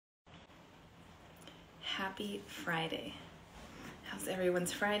Happy Friday. How's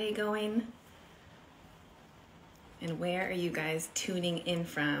everyone's Friday going? And where are you guys tuning in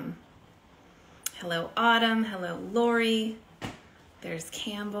from? Hello, Autumn. Hello, Lori. There's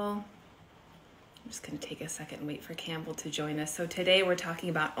Campbell. I'm just going to take a second and wait for Campbell to join us. So today we're talking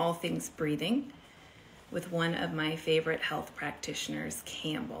about all things breathing with one of my favorite health practitioners,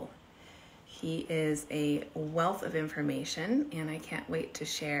 Campbell. He is a wealth of information, and I can't wait to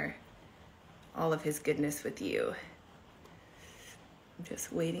share all of his goodness with you. I'm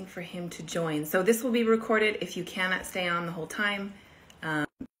just waiting for him to join. So this will be recorded if you cannot stay on the whole time.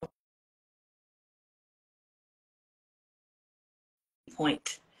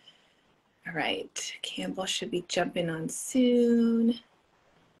 Point. All right, Campbell should be jumping on soon.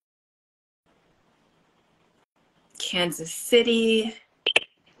 Kansas City.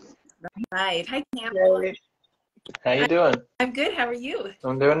 Right. Hi, Campbell. Hey. How you doing? I'm good. How are you?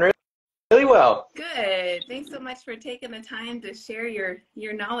 I'm doing really well. Good. Thanks so much for taking the time to share your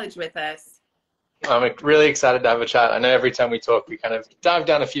knowledge with us. I'm really excited to have a chat. I know every time we talk, we kind of dive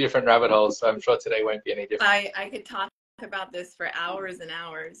down a few different rabbit holes, so I'm sure today won't be any different. I could talk about this for hours and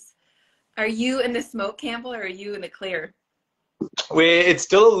hours. Are you in the smoke, Campbell, or are you in the clear? It's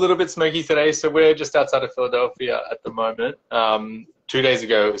still a little bit smoky today, so we're just outside of Philadelphia at the moment. 2 days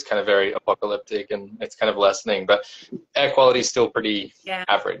ago, it was kind of very apocalyptic, and it's kind of lessening, but air quality is still pretty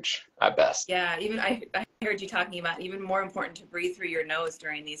average at best. Yeah, even I heard you talking about even more important to breathe through your nose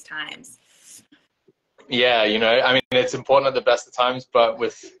during these times. Yeah, you know, I mean, it's important at the best of times, but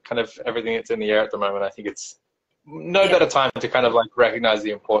with kind of everything that's in the air at the moment, I think it's no better time to kind of like recognize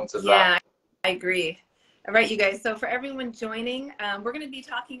the importance of that. Yeah, I agree. All right, you guys. So for everyone joining, we're going to be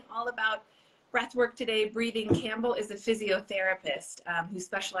talking all about breath work today. Breathing. Campbell is a physiotherapist who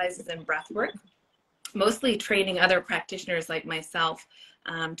specializes in breath work, mostly training other practitioners like myself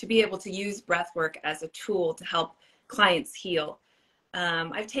to be able to use breath work as a tool to help clients heal.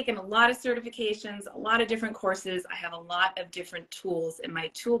 I've taken a lot of certifications, a lot of different courses. I have a lot of different tools in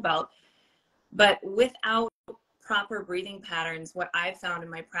my tool belt, but without proper breathing patterns, what I've found in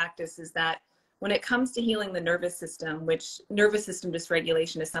my practice is that when it comes to healing the nervous system, which nervous system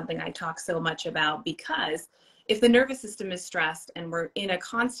dysregulation is something I talk so much about, because if the nervous system is stressed and we're in a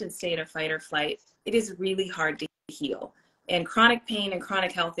constant state of fight or flight, it is really hard to heal. And chronic pain and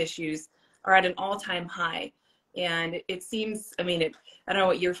chronic health issues are at an all-time high. And it seems, I mean, I don't know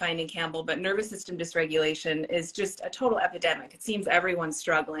what you're finding, Campbell, but nervous system dysregulation is just a total epidemic. It seems everyone's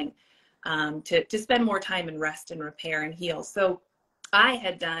struggling to spend more time in rest and repair and heal. So I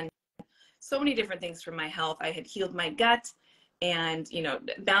had done so many different things for my health. I had healed my gut and, you know,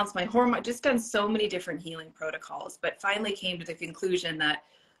 balanced my hormone, just done so many different healing protocols, but finally came to the conclusion that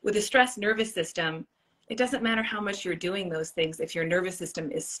with a stressed nervous system, it doesn't matter how much you're doing those things if your nervous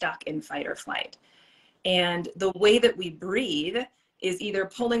system is stuck in fight or flight. And the way that we breathe is either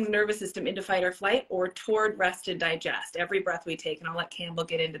pulling the nervous system into fight or flight or toward rest and digest. Every breath we take, and I'll let Campbell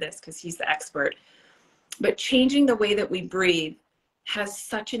get into this because he's the expert, but changing the way that we breathe has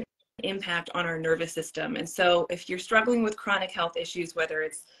such an impact on our nervous system. And so if you're struggling with chronic health issues, whether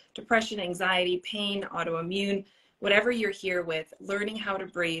it's depression, anxiety, pain, autoimmune, whatever you're here with, learning how to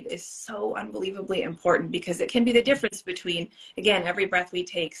breathe is so unbelievably important because it can be the difference between, again, every breath we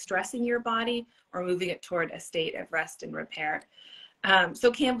take, stressing your body or moving it toward a state of rest and repair. So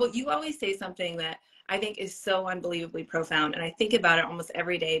Campbell, you always say something that I think is so unbelievably profound. And I think about it almost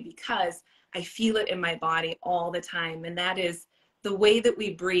every day because I feel it in my body all the time. And that is the way that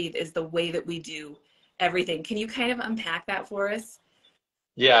we breathe is the way that we do everything. Can you kind of unpack that for us?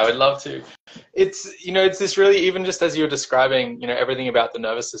 Yeah, I would love to. It's, you know, it's this really, even just as you're describing, you know, everything about the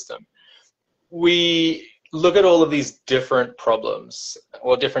nervous system, we look at all of these different problems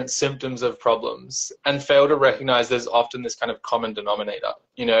or different symptoms of problems and fail to recognize there's often this kind of common denominator,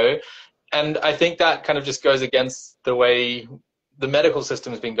 you know? And I think that kind of just goes against the way the medical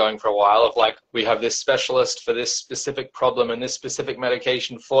system has been going for a while of like, we have this specialist for this specific problem and this specific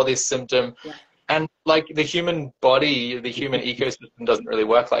medication for this symptom. Yeah. And like the human body, the human ecosystem doesn't really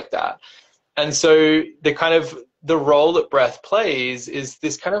work like that. And so the role that breath plays is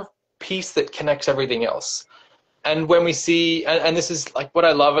this kind of piece that connects everything else. And when we see, and this is like what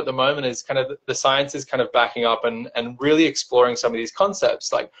I love at the moment is kind of the science is kind of backing up and really exploring some of these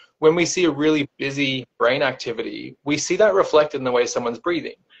concepts. Like when we see a really busy brain activity, we see that reflected in the way someone's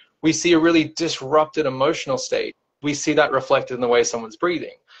breathing. We see a really disrupted emotional state. We see that reflected in the way someone's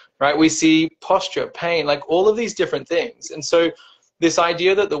breathing, right? We see posture, pain, like all of these different things. And so this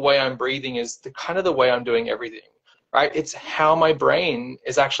idea that the way I'm breathing is the way I'm doing everything, right? It's how my brain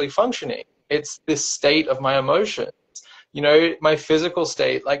is actually functioning. It's this state of my emotions, you know, my physical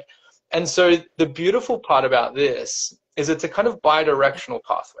state. Like And so the beautiful part about this is it's a kind of bidirectional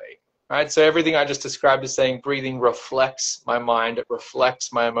pathway, right? So everything I just described is saying breathing reflects my mind, it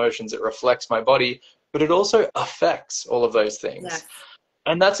reflects my emotions, it reflects my body, but it also affects all of those things. Yes.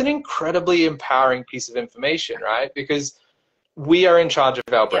 And that's an incredibly empowering piece of information, right? Because we are in charge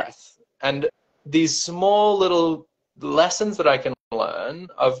of our Yeah. breath. And these small little lessons that I can learn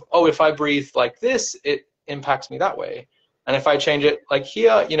of, oh, if I breathe like this, it impacts me that way. And if I change it like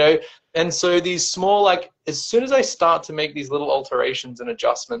here, you know, and so these small, like, as soon as I start to make these little alterations and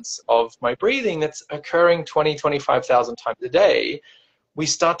adjustments of my breathing that's occurring 20, 25,000 times a day, we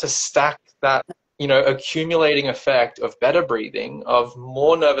start to stack that, you know, accumulating effect of better breathing, of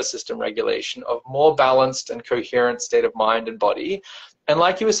more nervous system regulation, of more balanced and coherent state of mind and body. And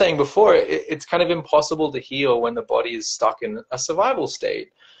like you were saying before, it's kind of impossible to heal when the body is stuck in a survival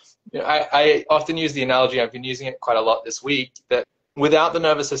state. You know, I often use the analogy, I've been using it quite a lot this week, that without the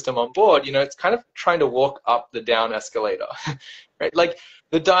nervous system on board, you know, it's kind of trying to walk up the down escalator, right? Like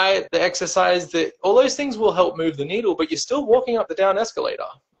the diet, the exercise, all those things will help move the needle, but you're still walking up the down escalator,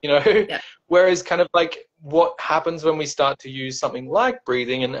 you know? Yeah. Whereas kind of like what happens when we start to use something like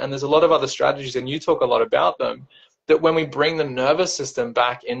breathing, and there's a lot of other strategies, and you talk a lot about them, that when we bring the nervous system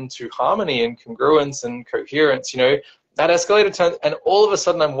back into harmony and congruence and coherence, you know, that escalator turns, and all of a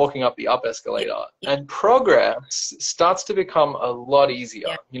sudden I'm walking up the up escalator, and progress starts to become a lot easier.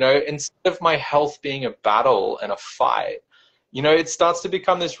 Yeah. You know, instead of my health being a battle and a fight, you know, it starts to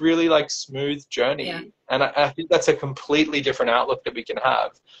become this really like smooth journey. Yeah. And I think that's a completely different outlook that we can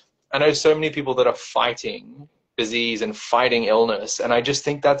have. I know so many people that are fighting disease and fighting illness, and I just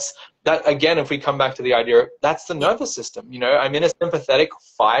think that again, if we come back to the idea, that's the nervous system. You know, I'm in a sympathetic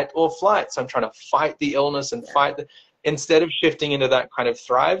fight or flight, so I'm trying to fight the illness and fight the, instead of shifting into that kind of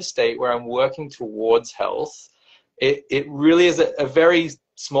thrive state where I'm working towards health. It really is a very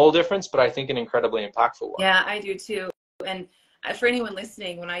small difference, but I think an incredibly impactful one. Yeah, I do too. And for anyone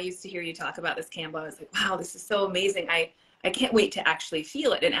listening, when I used to hear you talk about this, Campbell, I was like, wow, this is so amazing. I can't wait to actually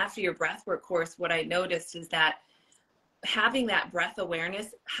feel it. And after your breathwork course, what I noticed is that having that breath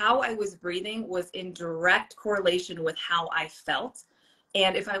awareness, how I was breathing was in direct correlation with how I felt.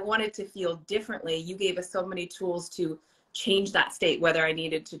 And if I wanted to feel differently, you gave us so many tools to change that state, whether I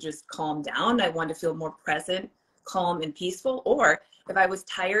needed to just calm down, I wanted to feel more present, calm and peaceful, or if I was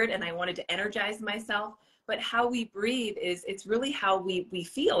tired and I wanted to energize myself. But how we breathe it's really how we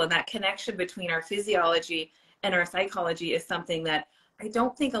feel, and that connection between our physiology and our psychology is something that I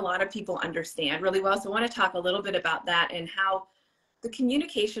don't think a lot of people understand really well. So I want to talk a little bit about that and how the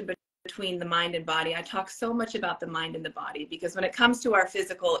communication between the mind and body. I talk so much about the mind and the body because when it comes to our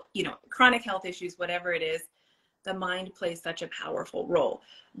physical, you know, chronic health issues, whatever it is, the mind plays such a powerful role.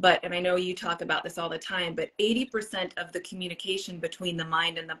 And I know you talk about this all the time, but 80% of the communication between the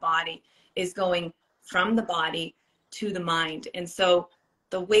mind and the body is going from the body to the mind. And so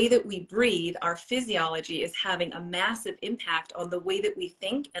the way that we breathe, our physiology is having a massive impact on the way that we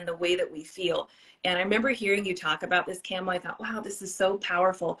think and the way that we feel. And I remember hearing you talk about this, Campbell. I thought, wow, this is so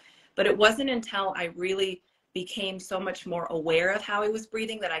powerful. But it wasn't until I really became so much more aware of how I was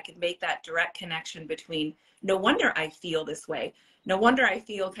breathing that I could make that direct connection between, no wonder I feel this way. No wonder I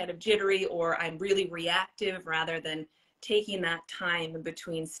feel kind of jittery, or I'm really reactive, rather than taking that time in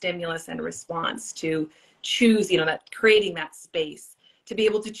between stimulus and response to choose, you know, that creating that space to be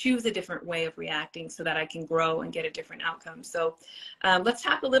able to choose a different way of reacting so that I can grow and get a different outcome. So let's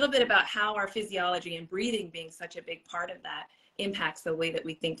talk a little bit about how our physiology and breathing being such a big part of that impacts the way that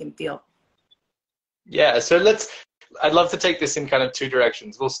we think and feel. Yeah, so I'd love to take this in kind of two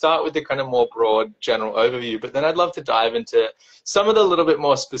directions. We'll start with the kind of more broad general overview, but then I'd love to dive into some of the little bit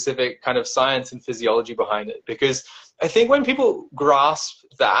more specific kind of science and physiology behind it. Because I think when people grasp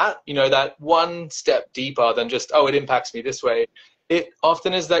that, you know, that one step deeper than just, oh, it impacts me this way, it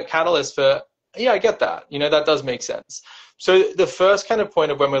often is that catalyst for, yeah, I get that. You know, that does make sense. So the first kind of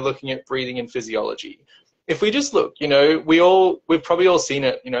point of when we're looking at breathing and physiology, if we just look, you know, we've probably all seen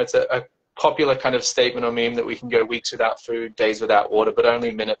it, you know, it's a popular kind of statement or meme that we can go weeks without food, days without water, but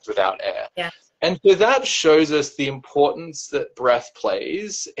only minutes without air. Yeah. And so that shows us the importance that breath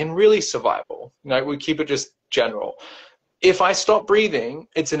plays in really survival. You know, we keep it just general. If I stop breathing,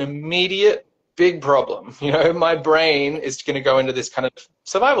 it's an immediate big problem. You know, my brain is going to go into this kind of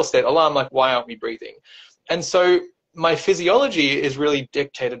survival state, alarm, like, why aren't we breathing? And so my physiology is really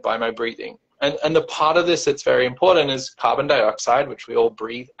dictated by my breathing. And the part of this that's very important is carbon dioxide, which we all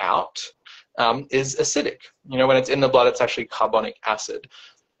breathe out, is acidic. You know, when it's in the blood, it's actually carbonic acid.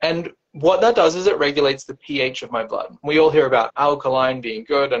 And what that does is it regulates the pH of my blood. We all hear about alkaline being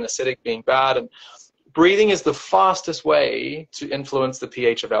good and acidic being bad. And breathing is the fastest way to influence the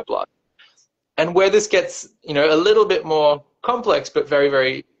pH of our blood. And where this gets, a little bit more complex, but very,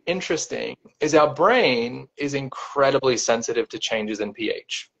 very interesting, is our brain is incredibly sensitive to changes in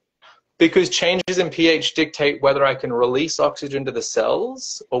pH. Because changes in pH dictate whether I can release oxygen to the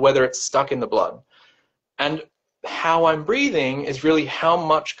cells or whether it's stuck in the blood. And how I'm breathing is really how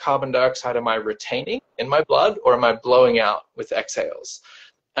much carbon dioxide am I retaining in my blood, or am I blowing out with exhales?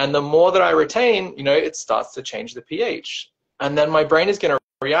 And the more that I retain, it starts to change the pH. And then my brain is going to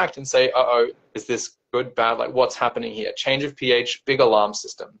react and say, uh-oh, is this good, bad? Like, what's happening here? Change of pH, big alarm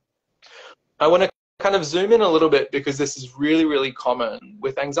system. I want to kind of zoom in a little bit, because this is really, really common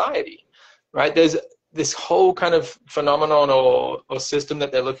with anxiety, right? There's this whole kind of phenomenon or system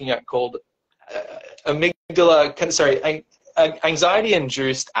that they're looking at called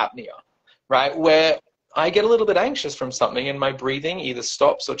anxiety-induced apnea, right? Where I get a little bit anxious from something and my breathing either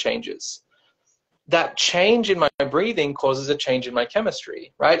stops or changes. That change in my breathing causes a change in my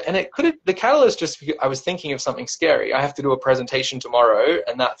chemistry, right? And the catalyst just because I was thinking of something scary. I have to do a presentation tomorrow,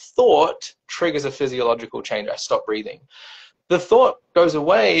 and that thought triggers a physiological change. I stop breathing. The thought goes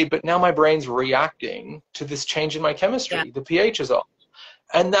away, but now my brain's reacting to this change in my chemistry. Yeah. The pH is off.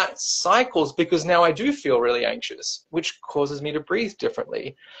 And that cycles, because now I do feel really anxious, which causes me to breathe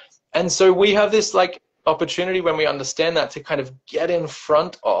differently. And so we have this opportunity, when we understand that, to kind of get in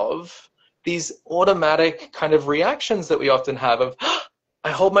front of these automatic kind of reactions that we often have of,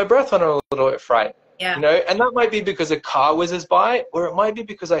 I hold my breath when I'm a little bit frightened. Yeah. And that might be because a car whizzes by, or it might be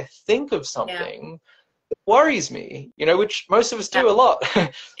because I think of something that worries me, which most of us do a lot.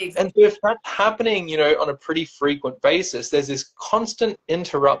 Exactly. And so if that's happening, on a pretty frequent basis, there's this constant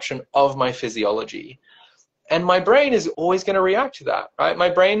interruption of my physiology. And my brain is always going to react to that, right? My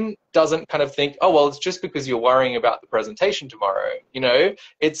brain doesn't kind of think, oh, well, it's just because you're worrying about the presentation tomorrow.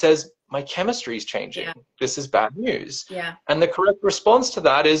 It says, my chemistry is changing. Yeah. This is bad news. Yeah. And the correct response to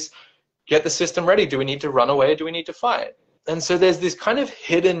that is, get the system ready. Do we need to run away? Or do we need to fight? And so there's this kind of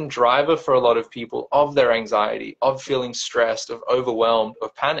hidden driver for a lot of people of their anxiety, of feeling stressed, of overwhelmed,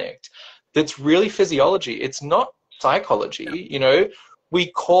 of panicked. That's really physiology. It's not psychology. No.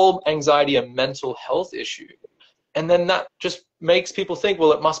 We call anxiety a mental health issue. And then that just makes people think,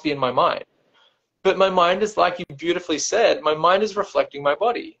 well, it must be in my mind. But my mind is, like you beautifully said, my mind is reflecting my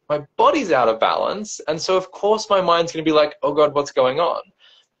body. My body's out of balance. And so, of course, my mind's going to be like, oh, God, what's going on?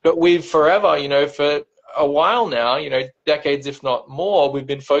 But we've forever, for a while now, decades, if not more, we've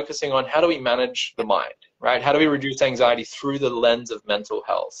been focusing on how do we manage the mind, right? How do we reduce anxiety through the lens of mental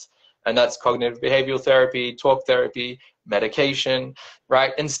health? And that's cognitive behavioral therapy, talk therapy, medication,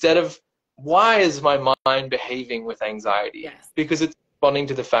 right? Instead of, why is my mind behaving with anxiety? Yes. Because it's responding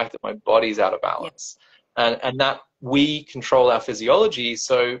to the fact that my body's out of balance. Yes. And that we control our physiology,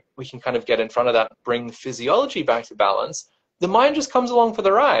 so we can kind of get in front of that, bring the physiology back to balance. The mind just comes along for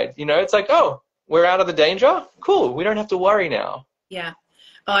the ride. It's like, oh, we're out of the danger? Cool, we don't have to worry now. Yeah.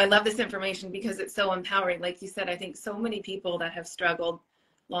 Oh, I love this information because it's so empowering. Like you said, I think so many people that have struggled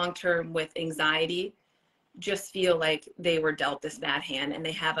long-term with anxiety just feel like they were dealt this bad hand, and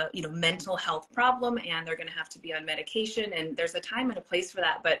they have a mental health problem, and they're going to have to be on medication, and there's a time and a place for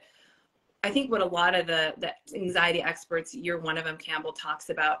that. But I think what a lot of the anxiety experts, you're one of them, Campbell, talks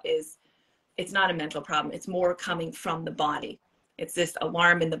about is it's not a mental problem. It's more coming from the body. It's this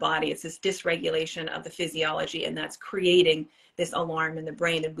alarm in the body. It's this dysregulation of the physiology, and that's creating this alarm in the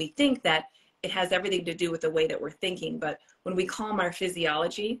brain. And we think that it has everything to do with the way that we're thinking. But when we calm our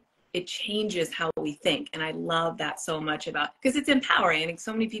physiology, it changes how we think. And I love that so much because it's empowering. I think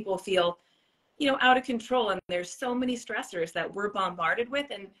so many people feel, out of control, and there's so many stressors that we're bombarded with.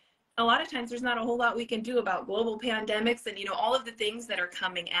 And a lot of times there's not a whole lot we can do about global pandemics and, all of the things that are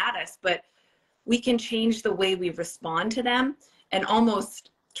coming at us, but we can change the way we respond to them and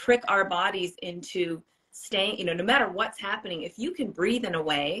almost trick our bodies into staying, no matter what's happening, if you can breathe in a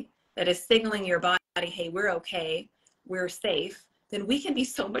way that is signaling your body, hey, we're okay, we're safe, then we can be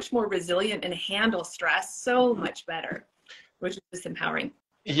so much more resilient and handle stress so much better, which is just empowering.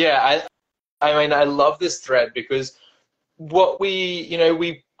 Yeah, I mean, I love this thread because what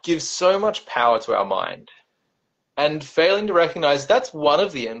we give so much power to our mind, and failing to recognize that's one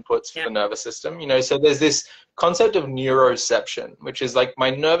of the inputs for the nervous system. So there's this concept of neuroception, which is like my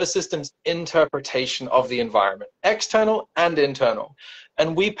nervous system's interpretation of the environment, external and internal.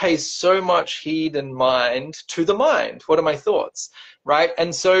 And we pay so much heed and mind to the mind. What are my thoughts, right?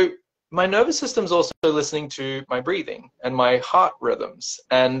 And so my nervous system's also listening to my breathing and my heart rhythms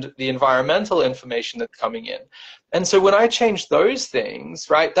and the environmental information that's coming in. And so when I change those things,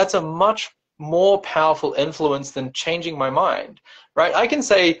 right, that's a much more powerful influence than changing my mind, right? I can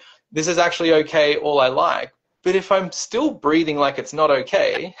say, this is actually okay, all I like, But if I'm still breathing like it's not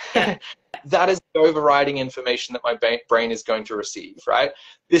okay, Yeah. that is the overriding information that my brain is going to receive, right?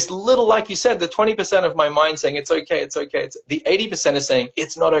 This little, like you said, the 20% of my mind saying it's okay, it's okay. The 80% is saying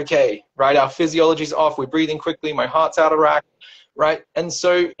it's not okay, right? Our physiology's off, we're breathing quickly, my heart's out of whack, right? And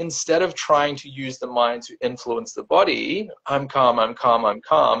so instead of trying to use the mind to influence the body, I'm calm, I'm calm, I'm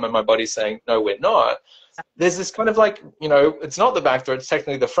calm, and my body's saying, no, we're not. There's this kind of like, it's not the back door, it's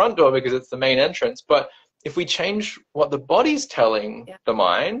technically the front door because it's the main entrance. But if we change what the body's telling the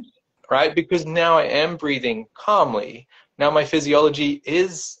mind, right? Because now I am breathing calmly. Now my physiology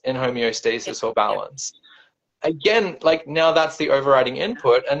is in homeostasis or balance. Again, like now that's the overriding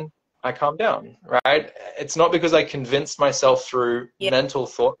input and I calm down, right? It's not because I convinced myself through mental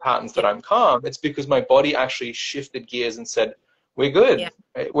thought patterns that I'm calm. It's because my body actually shifted gears and said, we're good.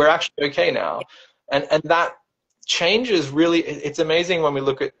 We're actually okay now. And that changes really, it's amazing when we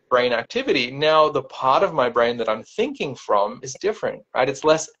look at brain activity. Now the part of my brain that I'm thinking from is different, right? It's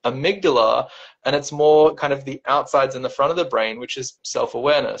less amygdala and it's more kind of the outsides and the front of the brain, which is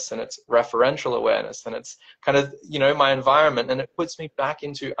self-awareness and it's referential awareness and it's kind of, my environment, and it puts me back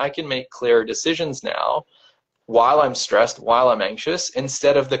into, I can make clearer decisions now while I'm stressed, while I'm anxious,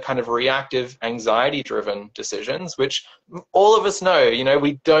 instead of the kind of reactive, anxiety-driven decisions, which all of us know,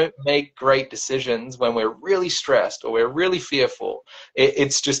 we don't make great decisions when we're really stressed or we're really fearful.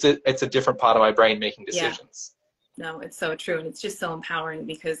 It's just, it's a different part of my brain making decisions. No, it's so true. And it's just so empowering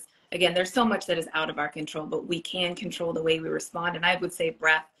because, again, there's so much that is out of our control, but we can control the way we respond. And I would say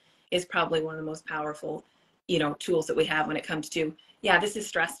breath is probably one of the most powerful, tools that we have when it comes to, this is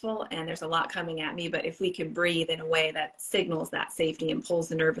stressful and there's a lot coming at me, but if we can breathe in a way that signals that safety and pulls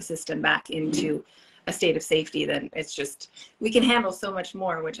the nervous system back into a state of safety, then it's just, we can handle so much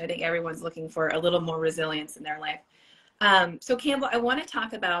more, which I think everyone's looking for a little more resilience in their life. So Campbell, I want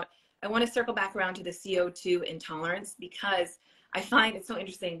to circle back around to the CO2 intolerance because I find it so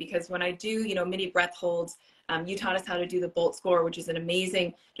interesting because when I do, mini breath holds, you taught us how to do the Bolt score, which is an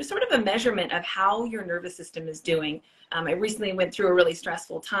amazing, just sort of a measurement of how your nervous system is doing. I recently went through a really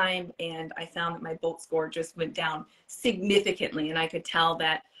stressful time and I found that my Bolt score just went down significantly. And I could tell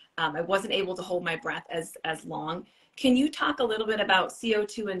that I wasn't able to hold my breath as long. Can you talk a little bit about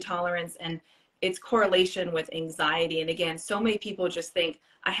CO2 intolerance and its correlation with anxiety? And again, so many people just think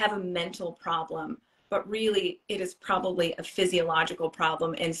I have a mental problem, but really it is probably a physiological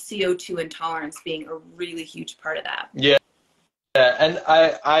problem, and CO2 intolerance being a really huge part of that. Yeah, and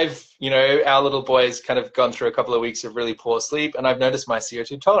I've, our little boy's kind of gone through a couple of weeks of really poor sleep, and I've noticed my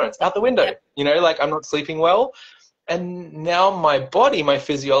CO2 tolerance out the window, like I'm not sleeping well. And now my body, my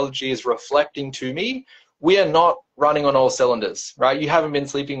physiology is reflecting to me, we are not running on all cylinders, right? You haven't been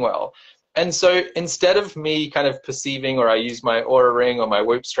sleeping well. And so instead of me kind of perceiving, or I use my Oura ring or my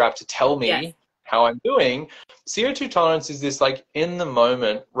Whoop strap to tell me how I'm doing, CO2 tolerance is this like in the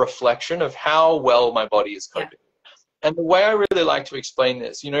moment reflection of how well my body is coping. And the way I really like to explain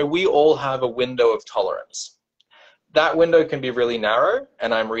this, we all have a window of tolerance. That window can be really narrow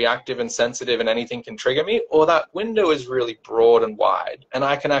and I'm reactive and sensitive and anything can trigger me, or that window is really broad and wide. And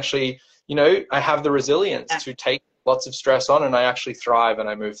I can actually, I have the resilience to take lots of stress on and I actually thrive and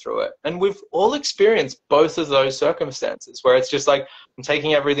I move through it. And we've all experienced both of those circumstances where it's just like I'm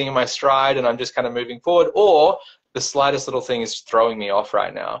taking everything in my stride and I'm just kind of moving forward, or the slightest little thing is throwing me off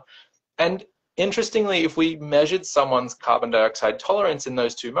right now. And interestingly, if we measured someone's carbon dioxide tolerance in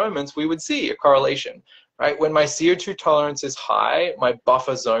those two moments, we would see a correlation, right? When my CO2 tolerance is high, my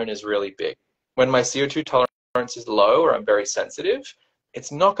buffer zone is really big. When my CO2 tolerance is low or I'm very sensitive,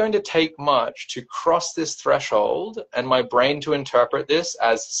 it's not going to take much to cross this threshold and my brain to interpret this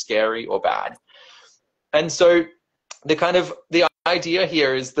as scary or bad. And so the idea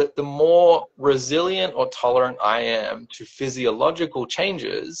here is that the more resilient or tolerant I am to physiological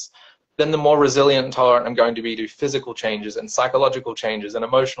changes, then the more resilient and tolerant I'm going to be to physical changes and psychological changes and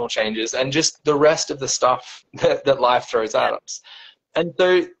emotional changes and just the rest of the stuff that life throws at us. And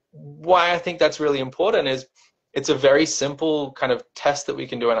so why I think that's really important is it's a very simple kind of test that we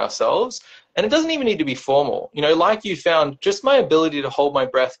can do on ourselves. And it doesn't even need to be formal. Like you found, just my ability to hold my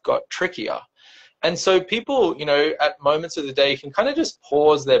breath got trickier. And so people, at moments of the day can kind of just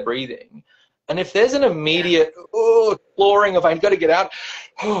pause their breathing. And if there's an immediate clawing of I've got to get out,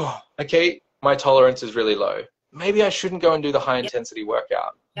 okay, my tolerance is really low. Maybe I shouldn't go and do the high intensity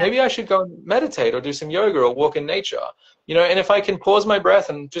workout. Maybe I should go and meditate or do some yoga or walk in nature. And if I can pause my breath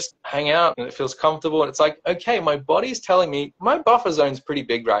and just hang out and it feels comfortable and it's like, okay, my body's telling me my buffer zone's pretty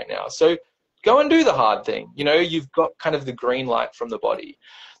big right now. So go and do the hard thing. You've got kind of the green light from the body.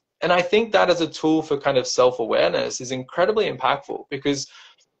 And I think that as a tool for kind of self-awareness is incredibly impactful because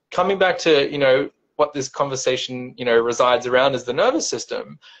coming back to, what this conversation, you know, resides around is the nervous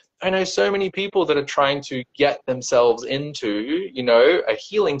system. I know so many people that are trying to get themselves into, you know, a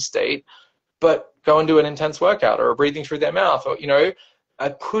healing state, but go and do an intense workout or breathing through their mouth, or, you know,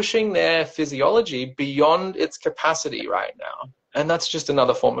 pushing their physiology beyond its capacity right now. And that's just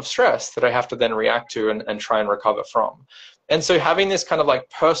another form of stress that I have to then react to and try and recover from. And so having this kind of like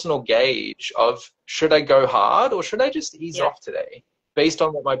personal gauge of, should I go hard or should I just ease off today based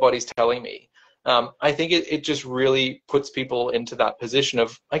on what my body's telling me? I think it just really puts people into that position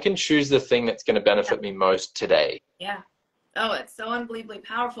of, I can choose the thing that's going to benefit me most today. Yeah. Oh, it's so unbelievably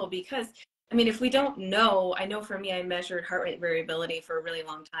powerful because, I mean, if we don't know, I know for me, I measured heart rate variability for a really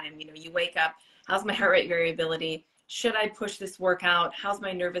long time. You know, you wake up, how's my heart rate variability? Should I push this workout? How's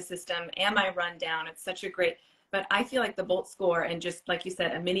my nervous system? Am I run down? It's such a great, but I feel like the Bolt score and just like you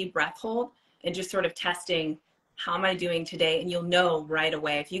said, a mini breath hold and just sort of testing, how am I doing today? And you'll know right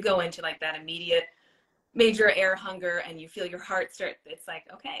away. If you go into like that immediate major air hunger and you feel your heart start, it's like,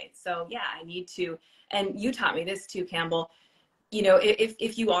 okay, so yeah, I need to, and you taught me this too, Campbell. You know,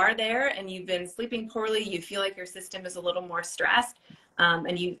 if you are there and you've been sleeping poorly, you feel like your system is a little more stressed,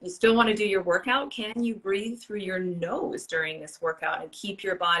 and you still want to do your workout, can you breathe through your nose during this workout and keep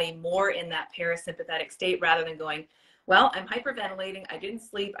your body more in that parasympathetic state rather than going, well, I'm hyperventilating, I didn't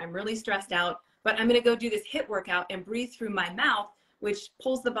sleep, I'm really stressed out, but I'm going to go do this HIIT workout and breathe through my mouth, which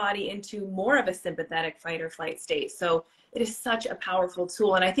pulls the body into more of a sympathetic fight or flight state. So it is such a powerful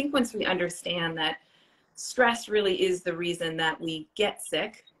tool. And I think once we understand that stress really is the reason that we get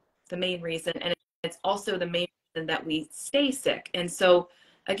sick, the main reason, and it's also the main reason that we stay sick. And so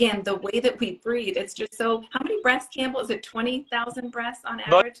again, the way that we breathe, it's just so, how many breaths, Campbell? Is it 20,000 breaths on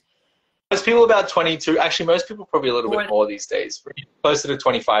average? Most people about 22. Actually, most people probably a little bit more these days. Closer to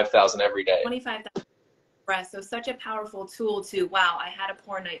 25,000 every day. 25,000 breaths. So such a powerful tool to, wow, I had a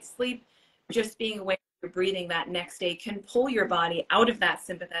poor night's sleep. Just being aware of your breathing that next day can pull your body out of that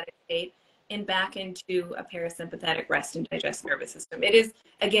sympathetic state and back into a parasympathetic rest and digest nervous system. It is,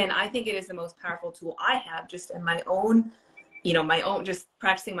 again, I think it is the most powerful tool I have just in my own, you know, my own, just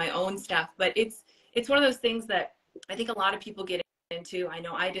practicing my own stuff. But it's one of those things that I think a lot of people get into. I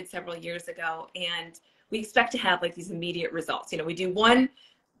know I did several years ago, and we expect to have like these immediate results. You know, we do one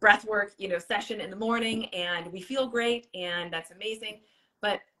breath work, you know, session in the morning and we feel great and that's amazing.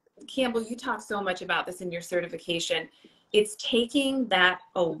 But Campbell, you talk so much about this in your certification. It's taking that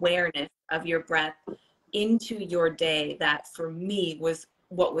awareness of your breath into your day that for me was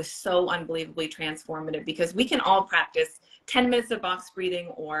what was so unbelievably transformative, because we can all practice 10 minutes of box breathing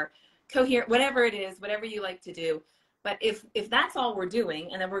or coherent, whatever it is, whatever you like to do. But if that's all we're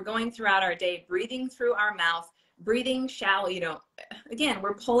doing, and then we're going throughout our day, breathing through our mouth, breathing shallow, you know, again,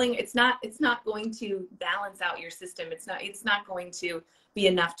 we're pulling, it's not going to balance out your system. It's not going to be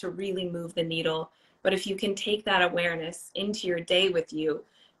enough to really move the needle. But if you can take that awareness into your day with you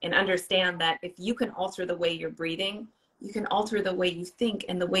and understand that if you can alter the way you're breathing, you can alter the way you think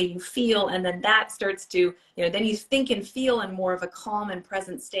and the way you feel. And then that starts to, you know, then you think and feel in more of a calm and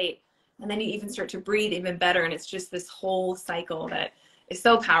present state. And then you even start to breathe even better. And it's just this whole cycle that is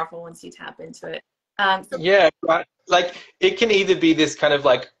so powerful once you tap into it. Yeah, right. Like it can either be this kind of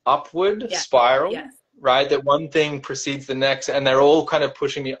like upward spiral, right? That one thing precedes the next and they're all kind of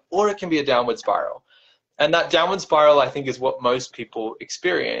pushing you, or it can be a downward spiral. And that downward spiral, I think, is what most people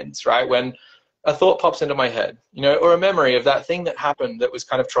experience, right? When a thought pops into my head, you know, or a memory of that thing that happened that was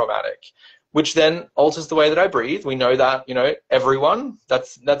kind of traumatic, which then alters the way that I breathe. We know that, you know, everyone,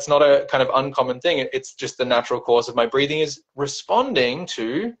 that's not a kind of uncommon thing. It's just the natural course of my breathing is responding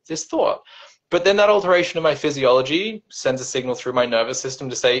to this thought. But then that alteration of my physiology sends a signal through my nervous system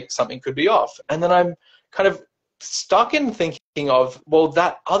to say something could be off. And then I'm kind of stuck in thinking of, well,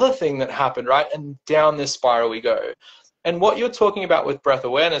 that other thing that happened, right? And down this spiral we go. And what you're talking about with breath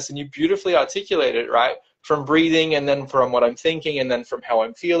awareness, and you beautifully articulate it, right? From breathing and then from what I'm thinking and then from how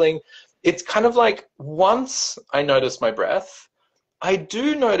I'm feeling. It's kind of like once I notice my breath, I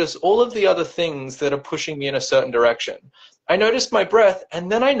do notice all of the other things that are pushing me in a certain direction. I noticed my breath,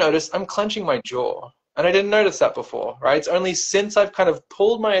 and then I noticed I'm clenching my jaw. And I didn't notice that before, right? It's only since I've kind of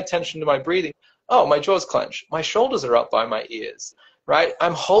pulled my attention to my breathing, oh, my jaw's clenched. My shoulders are up by my ears, right?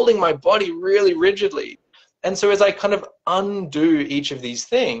 I'm holding my body really rigidly. And so as I kind of undo each of these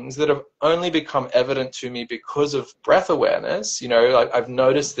things that have only become evident to me because of breath awareness, you know, like I've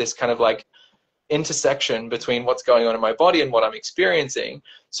noticed this kind of like intersection between what's going on in my body and what I'm experiencing.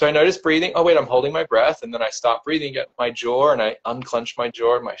 So I notice breathing, oh wait, I'm holding my breath, and then I start breathing at my jaw and I unclench my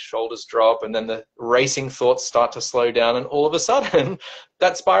jaw and my shoulders drop, and then the racing thoughts start to slow down, and all of a sudden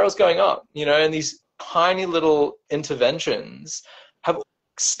that spiral's going up, you know, and these tiny little interventions have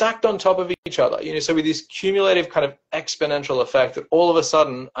stacked on top of each other, you know, so with this cumulative kind of exponential effect that all of a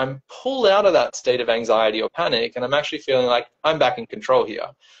sudden I'm pulled out of that state of anxiety or panic and I'm actually feeling like I'm back in control here.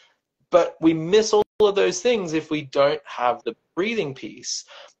 But we miss all of those things if we don't have the breathing piece.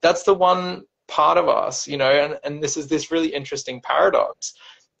 That's the one part of us, you know, and this is this really interesting paradox.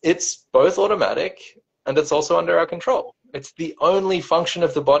 It's both automatic and it's also under our control. It's the only function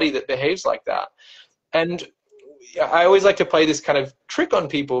of the body that behaves like that. And I always like to play this kind of trick on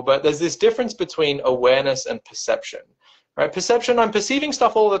people, but there's this difference between awareness and perception, right? Perception, I'm perceiving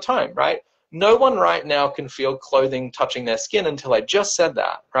stuff all the time, right? No one right now can feel clothing touching their skin until I just said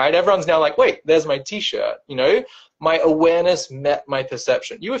that, right? Everyone's now like, wait, there's my t-shirt, you know? My awareness met my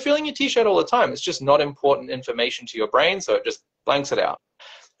perception. You were feeling your t-shirt all the time. It's just not important information to your brain, so it just blanks it out.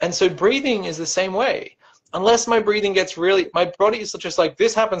 And so breathing is the same way. Unless my breathing gets really, my body is just like,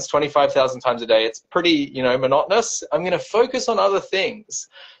 this happens 25,000 times a day. It's pretty, you know, monotonous. I'm going to focus on other things.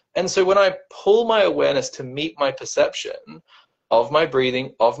 And so when I pull my awareness to meet my perception of my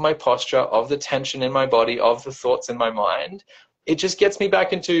breathing, of my posture, of the tension in my body, of the thoughts in my mind, it just gets me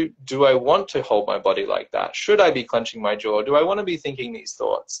back into, do I want to hold my body like that? Should I be clenching my jaw? Do I want to be thinking these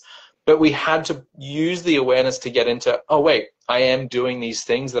thoughts? But we had to use the awareness to get into, oh, wait, I am doing these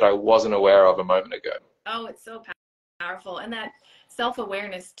things that I wasn't aware of a moment ago. Oh, it's so powerful. And that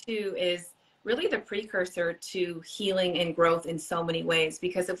self-awareness too is really the precursor to healing and growth in so many ways.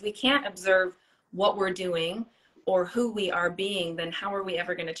 Because if we can't observe what we're doing or who we are being, then how are we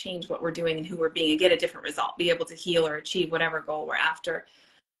ever going to change what we're doing and who we're being and get a different result, be able to heal or achieve whatever goal we're after?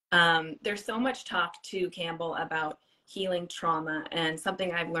 There's so much talk too, Campbell, about healing trauma. And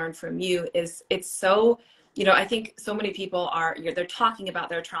something I've learned from you is it's so, you know, I think so many people are, they're talking about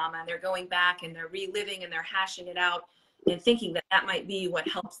their trauma and they're going back and they're reliving and they're hashing it out and thinking that that might be what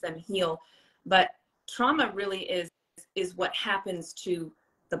helps them heal. But trauma really is what happens to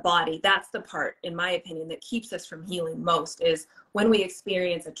the body. That's the part, in my opinion, that keeps us from healing most, is when we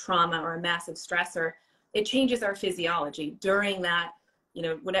experience a trauma or a massive stressor, it changes our physiology. During that, you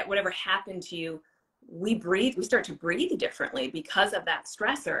know, whatever happened to you, we start to breathe differently because of that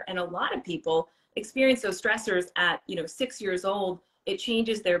stressor. And a lot of people experience those stressors at, you know, 6 years old. It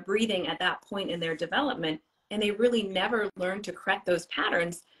changes their breathing at that point in their development, and they really never learn to correct those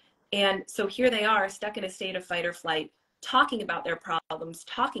patterns. And so here they are, stuck in a state of fight or flight, talking about their problems,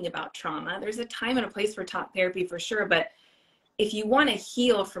 talking about trauma. There's a time and a place for talk therapy for sure, but if you want to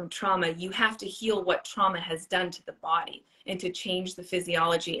heal from trauma, you have to heal what trauma has done to the body and to change the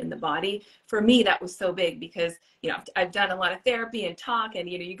physiology in the body. For me, that was so big because, you know, I've done a lot of therapy and talk, and,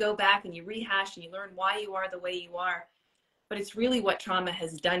 you know, you go back and you rehash and you learn why you are the way you are. But it's really what trauma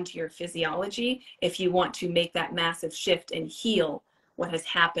has done to your physiology if you want to make that massive shift and heal what has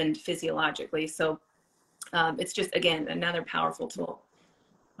happened physiologically. So it's just, again, another powerful tool.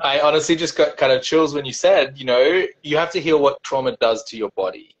 I honestly just got kind of chills when you said, you know, you have to heal what trauma does to your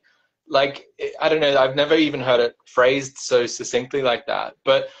body. Like, I don't know, I've never even heard it phrased so succinctly like that.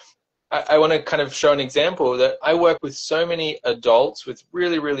 But I want to kind of show an example that I work with so many adults with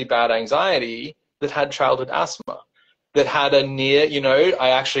really, really bad anxiety that had childhood asthma, that had a near, you know, I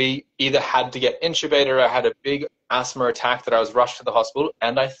actually either had to get intubated or I had a big asthma attack that I was rushed to the hospital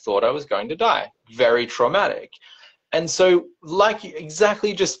and I thought I was going to die. Very traumatic. And so, like,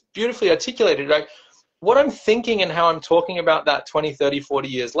 exactly, just beautifully articulated, like, what I'm thinking and how I'm talking about that 20, 30, 40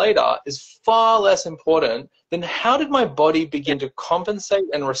 years later is far less important than how did my body begin to compensate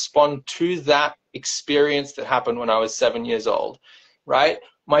and respond to that experience that happened when I was 7 years old, right?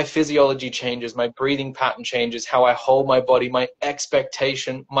 My physiology changes, my breathing pattern changes, how I hold my body, my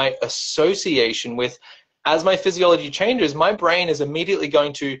expectation, my association with, as my physiology changes, my brain is immediately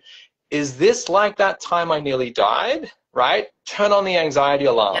going to, is this like that time I nearly died, right? Turn on the anxiety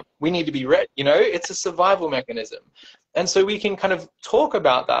alarm. We need to be ready. You know, it's a survival mechanism. And so we can kind of talk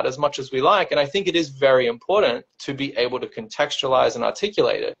about that as much as we like. And I think it is very important to be able to contextualize and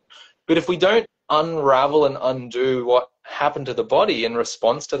articulate it. But if we don't unravel and undo what happened to the body in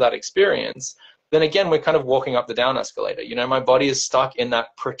response to that experience, then again, we're kind of walking up the down escalator. You know, my body is stuck in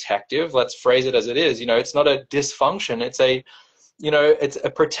that protective, let's phrase it as it is. You know, it's not a dysfunction. It's a, you know, it's a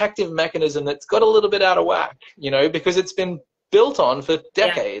protective mechanism that's got a little bit out of whack, you know, because it's been built on for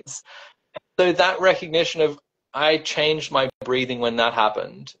decades. Yeah. So that recognition of, I changed my breathing when that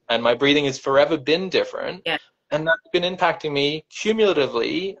happened, and my breathing has forever been different. Yeah. And that's been impacting me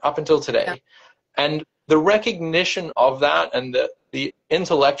cumulatively up until today. Yeah. And the recognition of that and the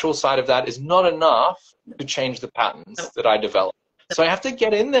intellectual side of that is not enough to change the patterns that I develop. So I have to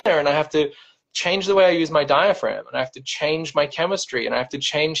get in there and I have to change the way I use my diaphragm, and I have to change my chemistry, and I have to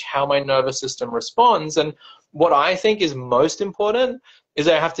change how my nervous system responds. And what I think is most important is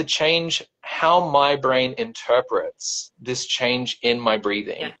I have to change how my brain interprets this change in my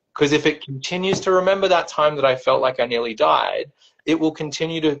breathing. Because if it continues to remember that time that I felt like I nearly died, it will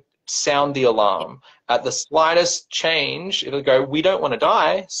continue to sound the alarm. At the slightest change, it'll go, we don't want to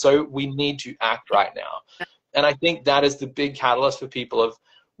die, so we need to act right now. And I think that is the big catalyst for people of,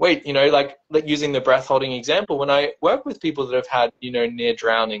 wait, you know, like using the breath holding example, when I work with people that have had, you know, near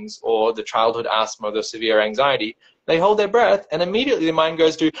drownings or the childhood asthma or the severe anxiety, they hold their breath and immediately the mind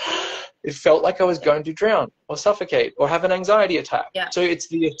goes to, it felt like I was going to drown or suffocate or have an anxiety attack. So it's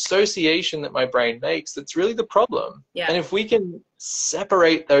the association that my brain makes that's really the problem. And if we can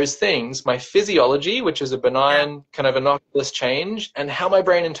separate those things, my physiology, which is a benign kind of innocuous change, and how my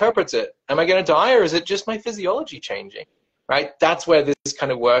brain interprets it, am I going to die or is it just my physiology changing? Right? That's where this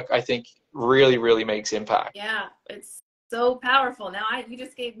kind of work, I think, really, really makes impact. Yeah, it's so powerful. Now, you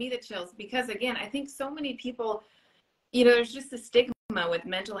just gave me the chills because, again, I think so many people, you know, there's just a stigma with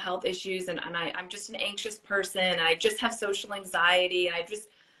mental health issues, and I'm just an anxious person, and I just have social anxiety, and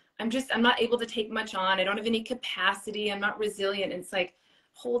I'm not able to take much on. I don't have any capacity. I'm not resilient. And it's like,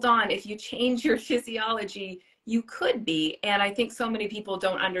 hold on, if you change your physiology, you could be. And I think so many people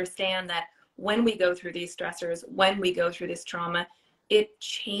don't understand that when we go through these stressors, when we go through this trauma, it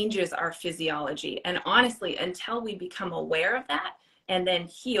changes our physiology. And honestly, until we become aware of that and then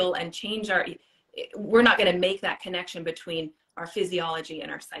heal and change we're not going to make that connection between our physiology and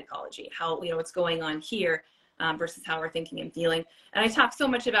our psychology, how, you know, what's going on here versus how we're thinking and feeling. And I talk so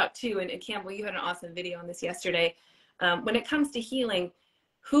much about too, and Campbell, you had an awesome video on this yesterday. When it comes to healing,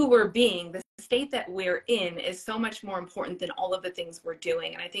 who we're being, the state that we're in is so much more important than all of the things we're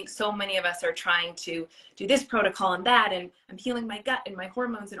doing. And I think so many of us are trying to do this protocol and that, and I'm healing my gut and my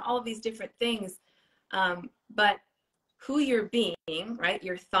hormones and all of these different things. But who you're being, right?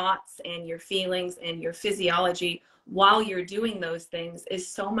 Your thoughts and your feelings and your physiology while you're doing those things is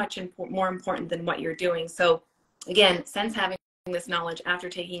so much more important than what you're doing. So again, since having this knowledge after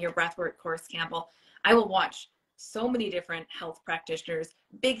taking your breathwork course, Campbell, I will watch so many different health practitioners,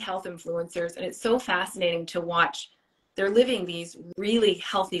 big health influencers, and it's so fascinating to watch. They're living these really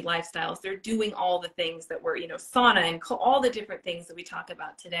healthy lifestyles. They're doing all the things that we're, you know, sauna and all the different things that we talk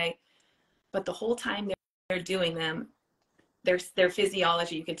about today. But the whole time they're doing them, their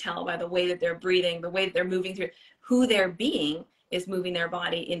physiology, you can tell by the way that they're breathing, the way that they're moving through, who they're being is moving their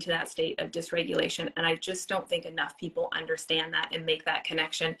body into that state of dysregulation. And I just don't think enough people understand that and make that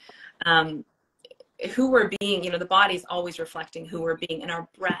connection. Who we're being, you know, the body's always reflecting who we're being, and our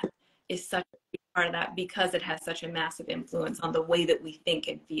breath is such a big part of that because it has such a massive influence on the way that we think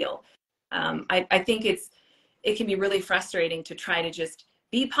and feel. I think it can be really frustrating to try to just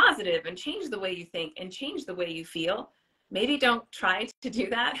be positive and change the way you think and change the way you feel. Maybe don't try to do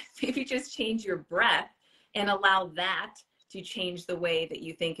that. Maybe just change your breath and allow that to change the way that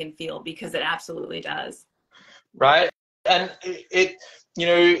you think and feel, because it absolutely does. Right. And you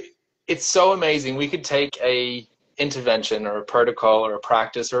know, it's so amazing. We could take a intervention or a protocol or a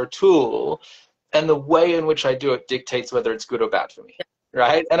practice or a tool, and the way in which I do it dictates whether it's good or bad for me.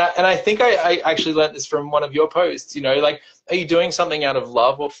 Right. And I think I actually learned this from one of your posts, you know, like, are you doing something out of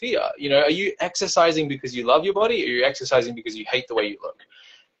love or fear? You know, are you exercising because you love your body, or are you exercising because you hate the way you look?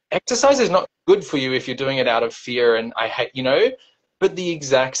 Exercise is not good for you if you're doing it out of fear and I hate, you know, but the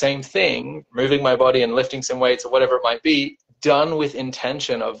exact same thing, moving my body and lifting some weights or whatever it might be, done with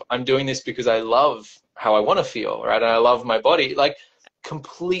intention of, I'm doing this because I love how I want to feel, right? And I love my body, like,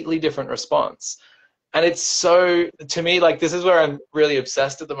 completely different response. And it's so, to me, like, this is where I'm really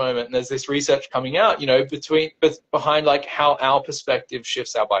obsessed at the moment. And there's this research coming out, you know, behind like how our perspective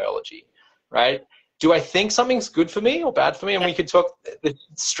shifts our biology, right? Do I think something's good for me or bad for me? And we could talk, the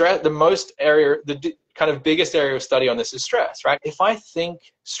kind of biggest area of study on this is stress, right? If I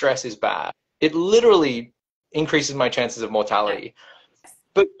think stress is bad, it literally increases my chances of mortality.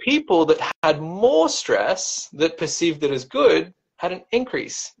 But people that had more stress, that perceived it as good, had an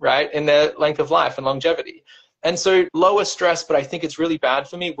increase, right, in their length of life and longevity. And so lower stress, but I think it's really bad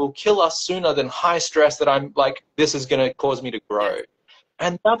for me, will kill us sooner than high stress that I'm like, this is going to cause me to grow.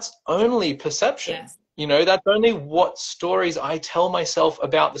 And that's only perception. You know, that's only what stories I tell myself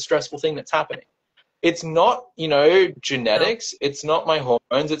about the stressful thing that's happening. It's not, you know, genetics. It's not my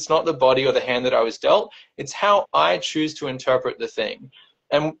hormones. It's not the body or the hand that I was dealt. It's how I choose to interpret the thing.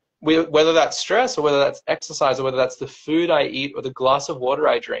 And whether that's stress or whether that's exercise or whether that's the food I eat or the glass of water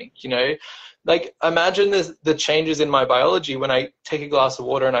I drink, you know, like, imagine the changes in my biology when I take a glass of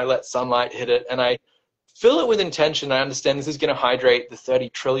water and I let sunlight hit it and I fill it with intention. I understand this is going to hydrate the 30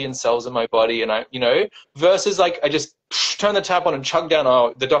 trillion cells in my body, and I, you know, versus like I just turn the tap on and chug down.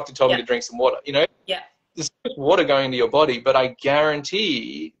 Oh, the doctor told me to drink some water, you know? there's so much water going to your body, but I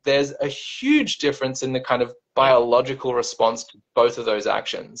guarantee there's a huge difference in the kind of biological response to both of those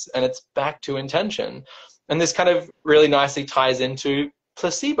actions. And it's back to intention. And this kind of really nicely ties into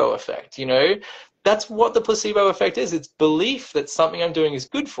placebo effect. You know, that's what the placebo effect is. It's belief that something I'm doing is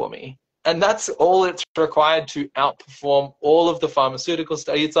good for me. And that's all it's required to outperform all of the pharmaceutical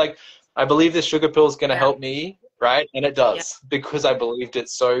study. It's like, I believe this sugar pill is going to help me, right? And it does, because I believed it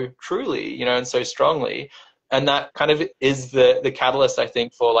so truly, you know, and so strongly. And that kind of is the catalyst, I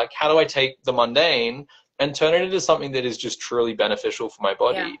think, for like, how do I take the mundane and turn it into something that is just truly beneficial for my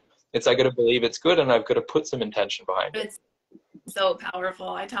body? Yeah. It's, I got to believe it's good, and I've got to put some intention behind it. It's so powerful.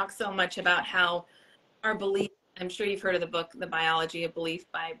 I talk so much about how our belief, I'm sure you've heard of the book, The Biology of Belief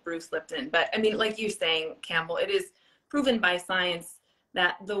by Bruce Lipton. But I mean, like you're saying, Campbell, it is proven by science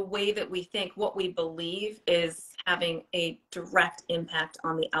that the way that we think, what we believe, is having a direct impact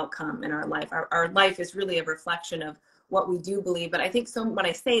on the outcome in our life. Our life is really a reflection of what we do believe. But I think when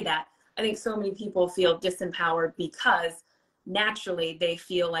I say that, I think so many people feel disempowered because naturally they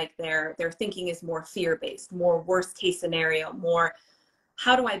feel like their thinking is more fear-based, more worst case scenario, more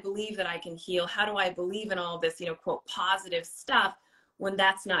how do I believe that I can heal? How do I believe in all this, you know, quote, positive stuff, when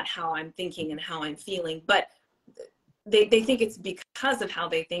that's not how I'm thinking and how I'm feeling. But they think it's because of how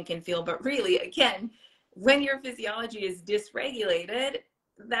they think and feel. But really, again, when your physiology is dysregulated,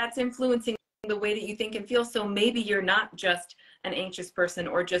 that's influencing the way that you think and feel. So maybe you're not just an anxious person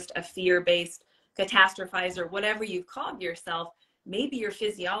or just a fear-based catastrophizer, whatever you've called yourself. Maybe your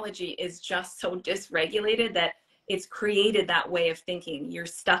physiology is just so dysregulated that it's created that way of thinking. You're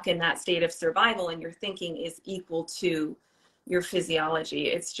stuck in that state of survival, and your thinking is equal to your physiology.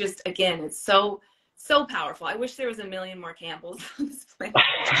 It's just, again, it's so powerful. I wish there was a million more Campbells on this planet.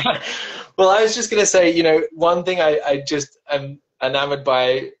 Well, I was just going to say, you know, one thing I just am enamored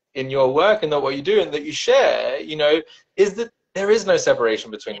by in your work and that what you do and that you share, you know, is that there is no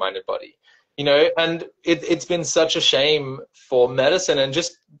separation between mind and body, you know, and it's been such a shame for medicine and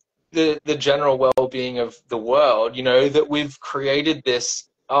just the general well-being of the world, you know, that we've created this,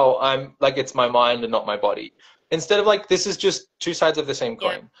 oh, I'm like, it's my mind and not my body, instead of like, this is just two sides of the same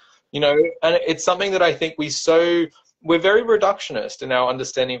coin, you know. And it's something that I think we're very reductionist in our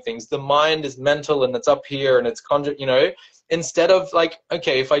understanding of things. The mind is mental and it's up here and it's you know, instead of like,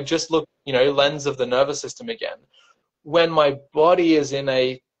 okay, if I just look, you know, lens of the nervous system again, when my body is in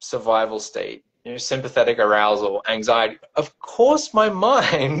a survival state, you know, sympathetic arousal, anxiety, of course my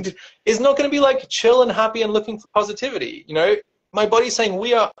mind is not going to be like chill and happy and looking for positivity. You know, my body's saying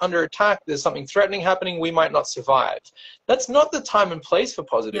we are under attack, there's something threatening happening, we might not survive. That's not the time and place for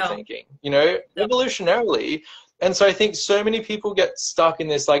positive thinking, you know, evolutionarily. And so I think so many people get stuck in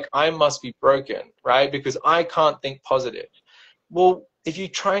this, like, I must be broken, right? Because I can't think positive. Well, if you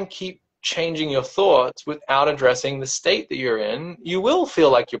try and keep changing your thoughts without addressing the state that you're in, you will feel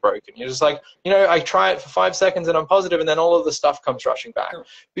like you're broken. You're just like, you know, I try it for 5 seconds and I'm positive, and then all of the stuff comes rushing back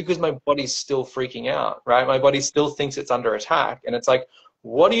because my body's still freaking out, right? My body still thinks it's under attack. And it's like,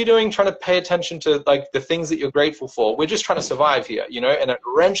 what are you doing trying to pay attention to like the things that you're grateful for? We're just trying to survive here, you know, and it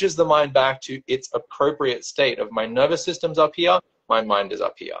wrenches the mind back to its appropriate state of my nervous system's up here, my mind is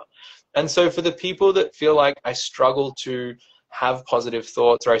up here. And so for the people that feel like I struggle to have positive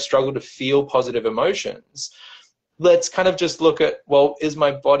thoughts or I struggle to feel positive emotions, let's kind of just look at, well, is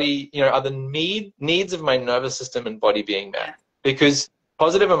my body, you know, are the needs of my nervous system and body being met? Because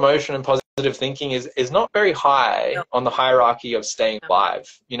positive emotion and positive thinking is not very high on the hierarchy of staying alive.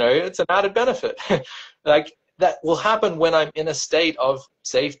 You know, it's an added benefit. Like, that will happen when I'm in a state of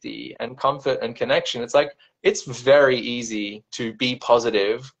safety and comfort and connection. It's like, it's very easy to be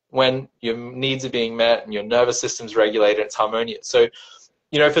positive when your needs are being met and your nervous system's regulated, it's harmonious. So,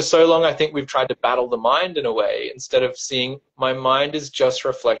 you know, for so long, I think we've tried to battle the mind in a way, instead of seeing my mind is just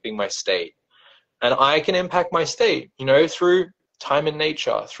reflecting my state. And I can impact my state, you know, through time in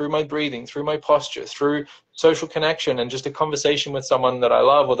nature, through my breathing, through my posture, through social connection and just a conversation with someone that I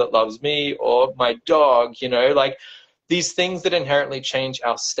love or that loves me, or my dog, you know, like these things that inherently change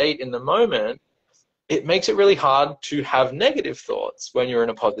our state in the moment. It makes it really hard to have negative thoughts when you're in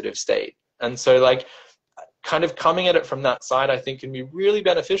a positive state. And so like kind of coming at it from that side, I think can be really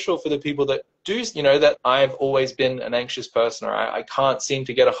beneficial for the people that do, you know, that I've always been an anxious person, or I can't seem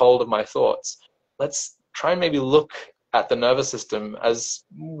to get a hold of my thoughts. Let's try and maybe look at the nervous system as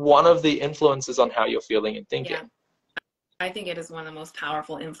one of the influences on how you're feeling and thinking. Yeah. I think it is one of the most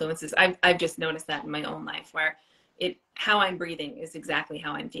powerful influences. I've just noticed that in my own life, where how I'm breathing is exactly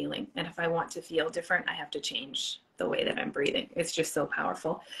how I'm feeling. And if I want to feel different, I have to change the way that I'm breathing. It's just so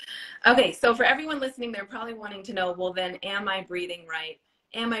powerful. Okay, so for everyone listening, they're probably wanting to know, well, then am I breathing right?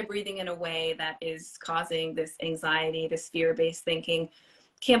 am I breathing in a way that is causing this anxiety, this fear-based thinking?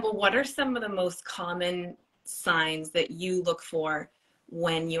 Campbell, what are some of the most common signs that you look for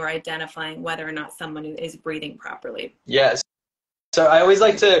when you're identifying whether or not someone is breathing properly? Yes. So I always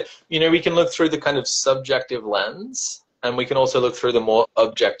like to, we can look through the kind of subjective lens, and we can also look through the more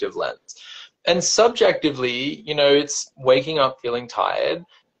objective lens. And subjectively, it's waking up feeling tired.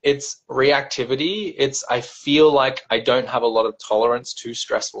 It's reactivity. It's I feel like I don't have a lot of tolerance to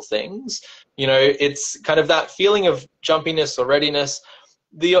stressful things. It's kind of that feeling of jumpiness or readiness.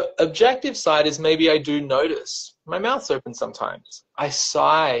 The objective side is maybe I do notice my mouth's open sometimes. I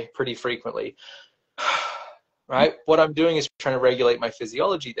sigh pretty frequently. Right? What I'm doing is trying to regulate my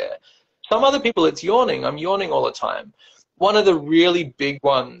physiology there. Some other people, it's yawning. I'm yawning all the time. One of the really big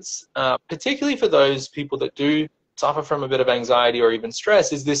ones, particularly for those people that do suffer from a bit of anxiety or even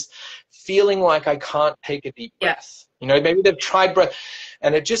stress, is this feeling like I can't take a deep breath. Maybe they've tried breath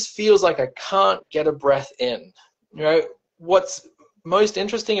and it just feels like I can't get a breath in. What's most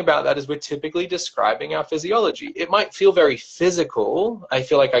interesting about that is we're typically describing our physiology. It might feel very physical. I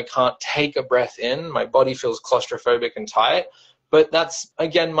feel like I can't take a breath in. My body feels claustrophobic and tight. But that's,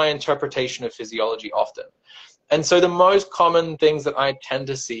 again, my interpretation of physiology often. And so the most common things that I tend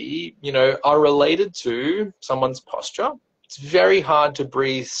to see, are related to someone's posture. It's very hard to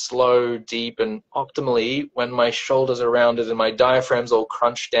breathe slow, deep, and optimally when my shoulders are rounded and my diaphragm's all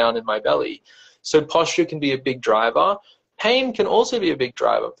crunched down in my belly. So posture can be a big driver. Pain can also be a big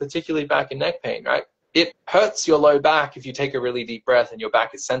driver, particularly back and neck pain, right? It hurts your low back if you take a really deep breath and your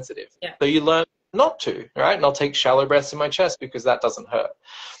back is sensitive. Yeah. So you learn not to, right? And I'll take shallow breaths in my chest because that doesn't hurt.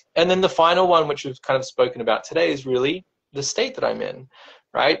 And then the final one, which we've kind of spoken about today, is really the state that I'm in,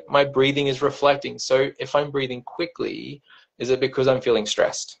 right? My breathing is reflecting. So if I'm breathing quickly, is it because I'm feeling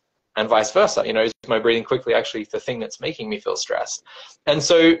stressed? And vice versa, is my breathing quickly actually the thing that's making me feel stressed? And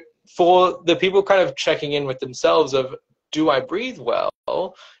so for the people kind of checking in with themselves of, do I breathe well?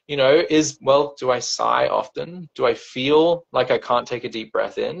 Do I sigh often? Do I feel like I can't take a deep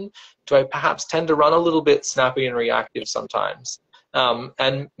breath in? Do I perhaps tend to run a little bit snappy and reactive sometimes?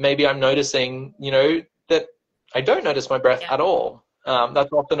 And maybe I'm noticing, that I don't notice my breath at all.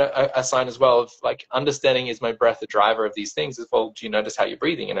 That's often a sign as well of like understanding, is my breath a driver of these things as well? Do you notice how you're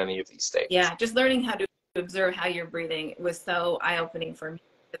breathing in any of these states? Yeah, just learning how to observe how you're breathing was so eye-opening for me.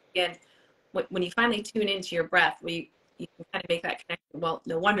 Again, when you finally tune into your breath, you can kind of make that connection. Well,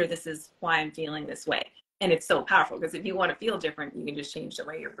 no wonder this is why I'm feeling this way. And it's so powerful because if you want to feel different, you can just change the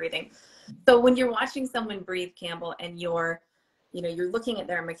way you're breathing. So when you're watching someone breathe, Campbell, and you're looking at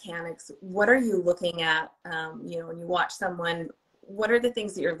their mechanics, what are you looking at? When you watch someone, what are the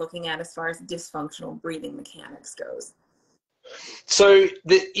things that you're looking at as far as dysfunctional breathing mechanics goes? So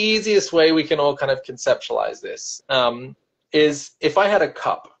the easiest way we can all kind of conceptualize this is if I had a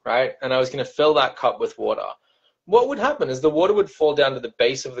cup, right, and I was going to fill that cup with water, what would happen is the water would fall down to the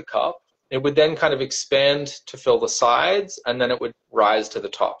base of the cup. It would then kind of expand to fill the sides, and then it would rise to the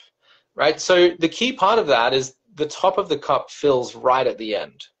top, right? So the key part of that is the top of the cup fills right at the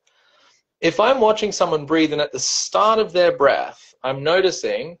end. If I'm watching someone breathe and at the start of their breath, I'm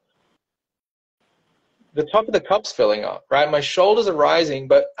noticing the top of the cup's filling up, right? My shoulders are rising,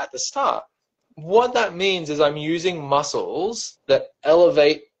 but at the start, what that means is I'm using muscles that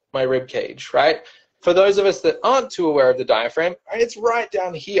elevate my rib cage, right? For those of us that aren't too aware of the diaphragm, it's right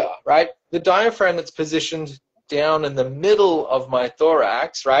down here, right? The diaphragm that's positioned down in the middle of my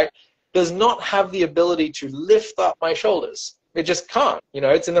thorax, right, does not have the ability to lift up my shoulders. It just can't,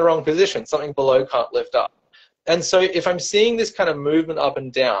 it's in the wrong position. Something below can't lift up. And so if I'm seeing this kind of movement up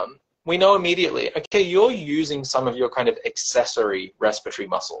and down, we know immediately, okay, you're using some of your kind of accessory respiratory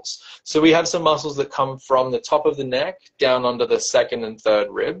muscles. So we have some muscles that come from the top of the neck down onto the second and third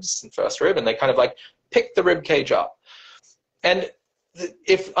ribs and first rib, and they kind of like pick the rib cage up. And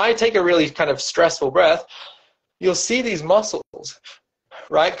if I take a really kind of stressful breath, you'll see these muscles,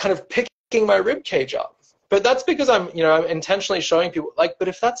 right, kind of picking my rib cage up. But that's because I'm intentionally showing people, like, but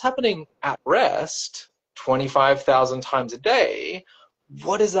if that's happening at rest 25,000 times a day,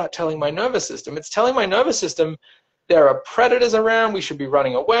 what is that telling my nervous system? It's telling my nervous system there are predators around, we should be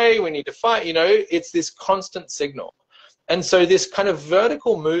running away, we need to fight, it's this constant signal. And so this kind of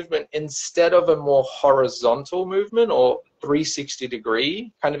vertical movement instead of a more horizontal movement or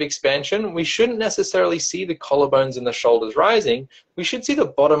 360-degree kind of expansion, we shouldn't necessarily see the collarbones and the shoulders rising. We should see the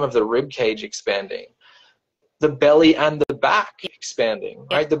bottom of the rib cage expanding, the belly and the back expanding,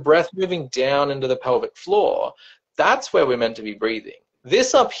 right? The breath moving down into the pelvic floor. That's where we're meant to be breathing.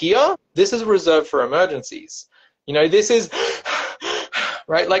 This up here, this is reserved for emergencies. This is,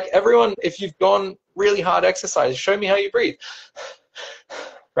 right? Like everyone, if you've gone really hard exercise, show me how you breathe.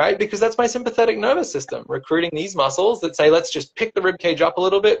 right? Because that's my sympathetic nervous system recruiting these muscles that say, let's just pick the rib cage up a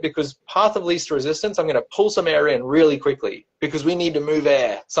little bit because path of least resistance, I'm going to pull some air in really quickly because we need to move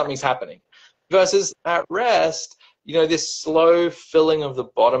air. Something's happening. Versus at rest, you know, this slow filling of the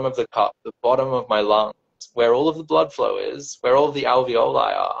bottom of the cup, the bottom of my lungs, where all of the blood flow is, where all of the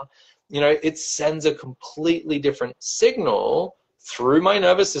alveoli are, you know, it sends a completely different signal through my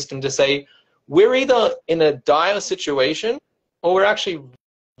nervous system to say, we're either in a dire situation or we're actually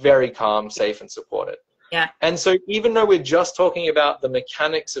very calm, safe, and supported. Yeah. And so even though we're just talking about the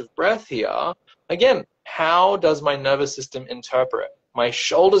mechanics of breath here, again, how does my nervous system interpret? My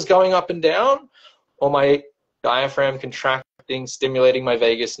shoulders going up and down, or my diaphragm contracting, stimulating my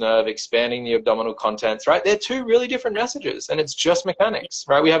vagus nerve, expanding the abdominal contents, right? They're two really different messages, and it's just mechanics,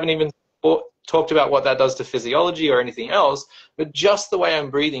 right? We haven't even talked about what that does to physiology or anything else, but just the way I'm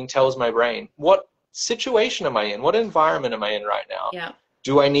breathing tells my brain, what situation am I in? What environment am I in right now? Yeah.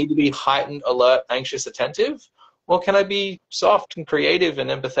 Do I need to be heightened, alert, anxious, attentive? Or can I be soft and creative and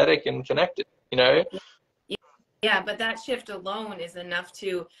empathetic and connected, you know? Yeah, but that shift alone is enough to,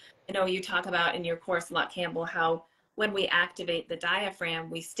 you know, you talk about in your course a lot, Campbell, how when we activate the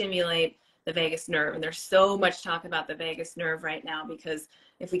diaphragm, we stimulate the vagus nerve. And there's so much talk about the vagus nerve right now because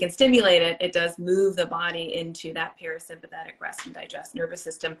if we can stimulate it, it does move the body into that parasympathetic rest and digest nervous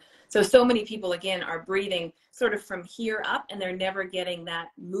system. So many people, again, are breathing sort of from here up and they're never getting that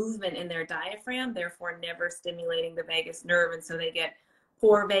movement in their diaphragm, therefore never stimulating the vagus nerve. And so they get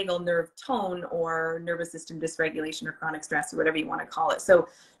poor vagal nerve tone or nervous system dysregulation or chronic stress or whatever you want to call it. So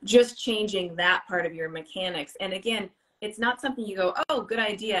just changing that part of your mechanics. And again, it's not something you go, oh, good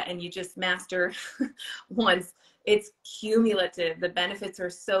idea, and you just master once. It's cumulative. The benefits are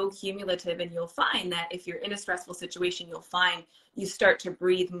so cumulative, and you'll find that if you're in a stressful situation, you'll find you start to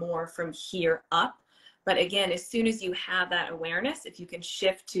breathe more from here up. But again, as soon as you have that awareness, if you can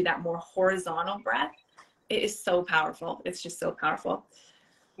shift to that more horizontal breath, it is so powerful. It's just so powerful.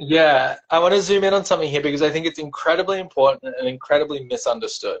 Yeah, I want to zoom in on something here because I think it's incredibly important and incredibly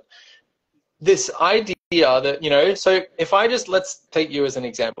misunderstood. This idea that, you know, so if I just, let's take you as an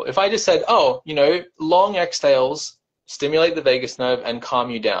example. If I just said, oh, you know, long exhales stimulate the vagus nerve and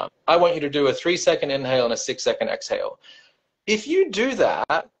calm you down. I want you to do a 3-second inhale and a 6-second exhale. If you do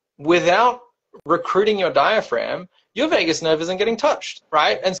that without recruiting your diaphragm, your vagus nerve isn't getting touched,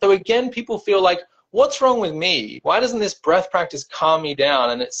 right? And so again, people feel like, what's wrong with me? Why doesn't this breath practice calm me down?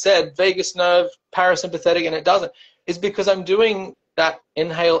 And it said vagus nerve, parasympathetic, and it doesn't. It's because I'm doing that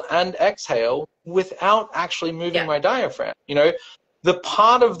inhale and exhale without actually moving my diaphragm. You know, the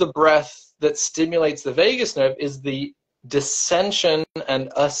part of the breath that stimulates the vagus nerve is the descension and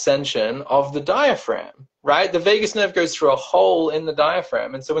ascension of the diaphragm, right? The vagus nerve goes through a hole in the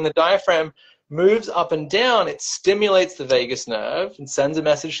diaphragm. And so when the diaphragm moves up and down, it stimulates the vagus nerve and sends a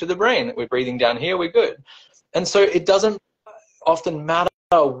message to the brain that we're breathing down here, we're good. And so it doesn't often matter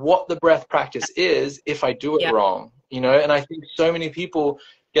what the breath practice is if I do it wrong, you know. And I think so many people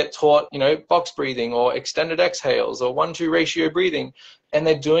get taught, you know, box breathing or extended exhales or 1-2 ratio breathing, and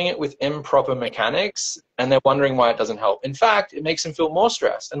they're doing it with improper mechanics and they're wondering why it doesn't help. In fact, it makes them feel more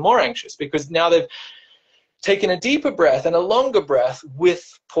stressed and more anxious because now they've taken a deeper breath and a longer breath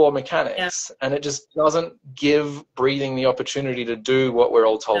with poor mechanics, and it just doesn't give breathing the opportunity to do what we're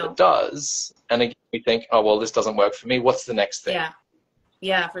all told it does. And again, we think, oh, well, this doesn't work for me. What's the next thing?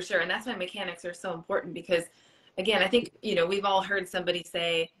 Yeah, for sure. And that's why mechanics are so important because, again, I think, you know, we've all heard somebody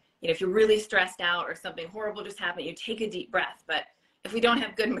say, you know, if you're really stressed out or something horrible just happened, you take a deep breath. But if we don't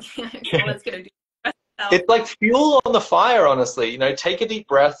have good mechanics, all it's going to do it's like fuel on the fire, honestly. You know, take a deep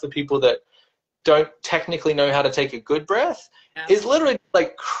breath for people that don't technically know how to take a good breath is literally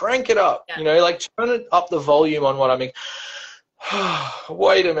like crank it up, you know, like turn it up the volume on what I mean.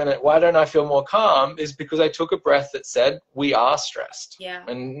 Wait a minute, why don't I feel more calm? Is because I took a breath that said we are stressed.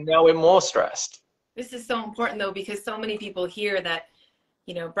 And now we're more stressed. This is so important though, because so many people hear that,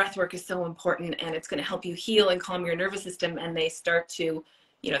 you know, breath work is so important and it's going to help you heal and calm your nervous system. And they start to,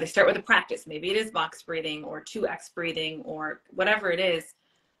 you know, they start with a practice. Maybe it is box breathing or 2x breathing or whatever it is,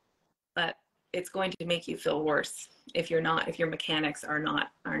 but it's going to make you feel worse if your mechanics are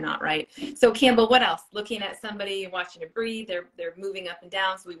not right. So Campbell, what else? Looking at somebody, watching it breathe, they're moving up and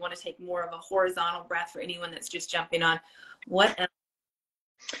down. So we want to take more of a horizontal breath for anyone that's just jumping on. What else?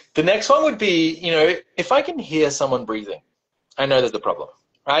 The next one would be, you know, if I can hear someone breathing, I know there's a problem,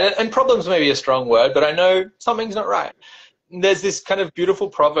 right? And problem's maybe a strong word, but I know something's not right. There's this kind of beautiful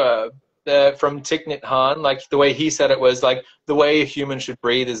proverb from Thich Nhat Hanh, like the way he said it was like the way a human should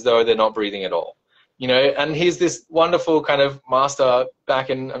breathe is though they're not breathing at all. you know, and he's this wonderful kind of master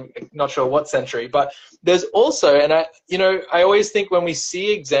back in, I'm not sure what century, but there's also, and I always think when we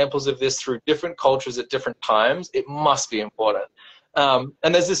see examples of this through different cultures at different times, it must be important.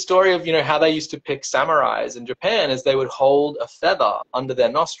 And there's this story of, how they used to pick samurais in Japan as they would hold a feather under their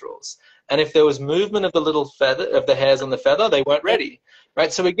nostrils. And if there was movement of the little feather, of the hairs on the feather, they weren't ready,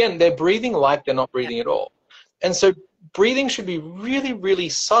 right? So again, they're breathing like they're not breathing at all. And so breathing should be really, really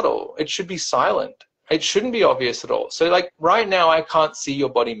subtle. It should be silent. It shouldn't be obvious at all. So like right now, I can't see your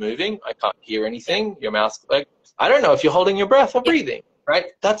body moving. I can't hear anything. Your mouth, like, I don't know if you're holding your breath or breathing, right?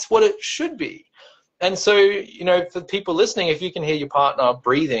 That's what it should be. And so, for people listening, if you can hear your partner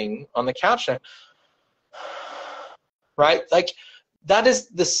breathing on the couch now, right? Like that is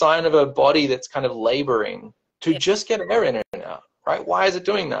the sign of a body that's kind of laboring to just get air in and out, right? Why is it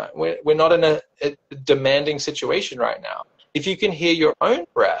doing that? We're not in a demanding situation right now. If you can hear your own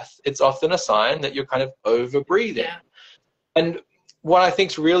breath, it's often a sign that you're kind of over breathing. Yeah. And what I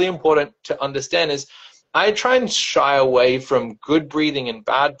think is really important to understand is I try and shy away from good breathing and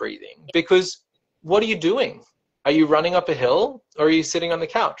bad breathing, because what are you doing? Are you running up a hill, or are you sitting on the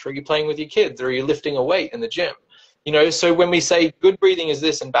couch, or are you playing with your kids, or are you lifting a weight in the gym? So when we say good breathing is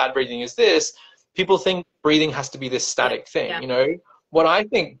this and bad breathing is this, people think breathing has to be this static thing. What I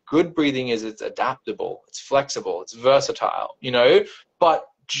think good breathing is, it's adaptable, it's flexible, it's versatile, but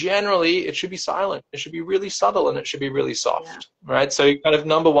generally it should be silent. It should be really subtle, and it should be really soft, right? So kind of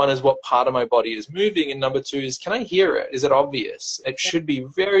number one is what part of my body is moving, and number two is, can I hear it? Is it obvious? It should be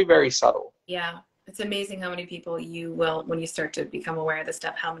very, very subtle. Yeah. It's amazing how many people you will, when you start to become aware of this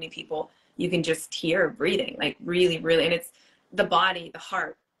stuff, how many people you can just hear breathing, like really, really. And it's the body, the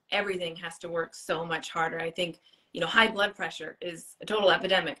heart, everything has to work so much harder. I think, high blood pressure is a total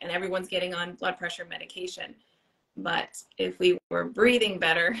epidemic, and everyone's getting on blood pressure medication. But if we were breathing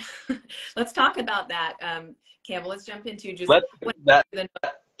better, let's talk about that. Campbell, let's jump into just let's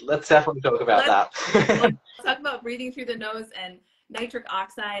definitely talk about that. Let's talk about breathing through the nose and nitric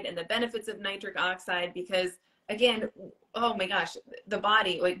oxide and the benefits of nitric oxide, because again, oh my gosh, the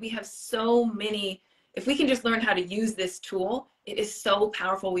body, like we have so many, if we can just learn how to use this tool, it is so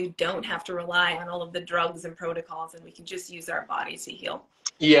powerful. We don't have to rely on all of the drugs and protocols, and we can just use our body to heal.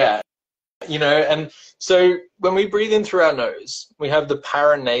 Yeah. And so when we breathe in through our nose, we have the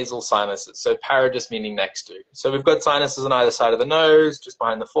paranasal sinuses. So para just meaning next to. So we've got sinuses on either side of the nose, just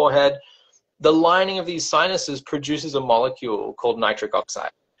behind the forehead. The lining of these sinuses produces a molecule called nitric oxide.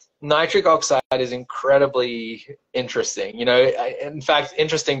 Nitric oxide is incredibly interesting. In fact,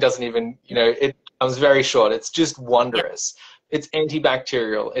 interesting doesn't even, it comes very short. It's just wondrous. It's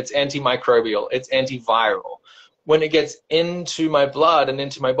antibacterial, it's antimicrobial, it's antiviral. When it gets into my blood and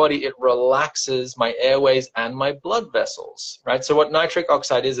into my body, it relaxes my airways and my blood vessels, right? So what nitric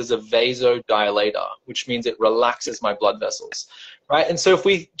oxide is a vasodilator, which means it relaxes my blood vessels, right? And so if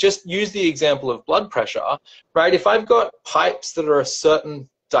we just use the example of blood pressure, right? If I've got pipes that are a certain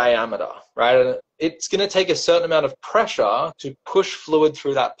diameter, right? And it's going to take a certain amount of pressure to push fluid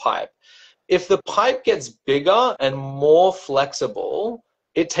through that pipe. If the pipe gets bigger and more flexible,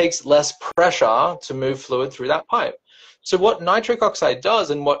 it takes less pressure to move fluid through that pipe. So what nitric oxide does,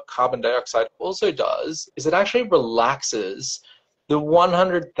 and what carbon dioxide also does, is it actually relaxes the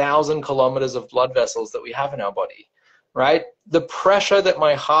 100,000 kilometers of blood vessels that we have in our body, right? The pressure that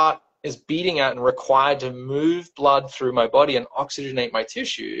my heart is beating at and required to move blood through my body and oxygenate my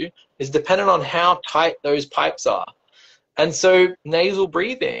tissue is dependent on how tight those pipes are. And so nasal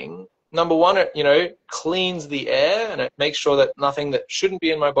breathing, number one, it cleans the air and it makes sure that nothing that shouldn't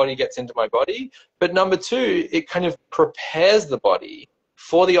be in my body gets into my body. But number two, it kind of prepares the body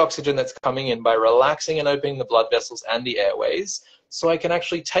for the oxygen that's coming in by relaxing and opening the blood vessels and the airways, so I can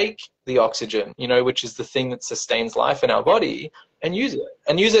actually take the oxygen, which is the thing that sustains life in our body, and use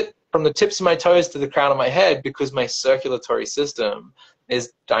it from the tips of my toes to the crown of my head, because my circulatory system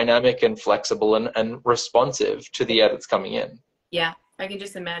is dynamic and flexible and responsive to the air that's coming in. Yeah. I can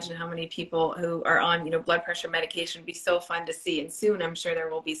just imagine how many people who are on, blood pressure medication would be so fun to see. And soon I'm sure there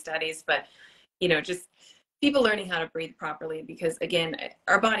will be studies, but, just people learning how to breathe properly, because again,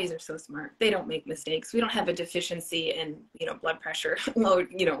 our bodies are so smart. They don't make mistakes. We don't have a deficiency in, blood pressure load.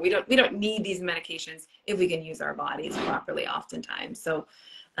 We don't need these medications if we can use our bodies properly oftentimes. So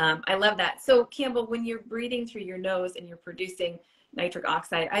I love that. So Campbell, when you're breathing through your nose and you're producing nitric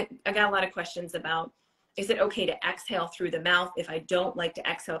oxide, I got a lot of questions about, is it okay to exhale through the mouth if I don't like to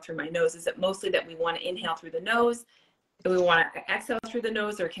exhale through my nose? Is it mostly that we want to inhale through the nose? Do we want to exhale through the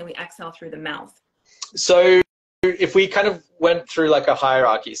nose, or can we exhale through the mouth? So if we kind of went through like a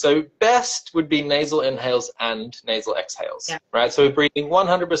hierarchy, so best would be nasal inhales and nasal exhales, Yeah. right? So we're breathing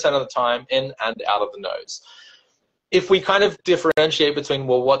 100% of the time in and out of the nose. If we kind of differentiate between,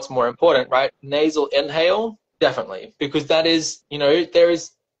 well, what's more important, right? Nasal inhale, definitely, because that is, you know, there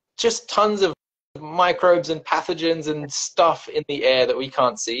is just tons of microbes and pathogens and stuff in the air that we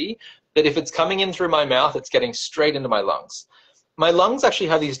can't see, that if it's coming in through my mouth, it's getting straight into my lungs. My lungs actually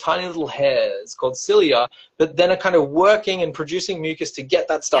have these tiny little hairs called cilia that then are kind of working and producing mucus to get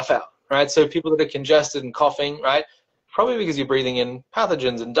that stuff out, right? So people that are congested and coughing, right? Probably because you're breathing in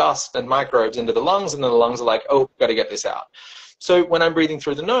pathogens and dust and microbes into the lungs, and then the lungs are like, oh, got to get this out. So when I'm breathing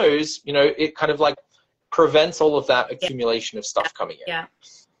through the nose, you know, it kind of like prevents all of that accumulation of stuff coming in. Yeah.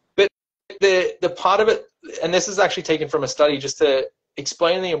 But the part of it, and this is actually taken from a study just to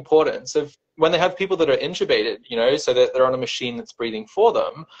explain the importance of when they have people that are intubated, you know, so that they're on a machine that's breathing for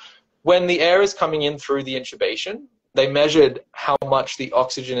them, when the air is coming in through the intubation, they measured how much the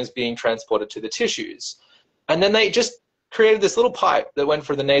oxygen is being transported to the tissues. And then they just created this little pipe that went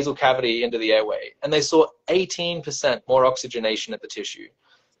from the nasal cavity into the airway, and they saw 18% more oxygenation at the tissue.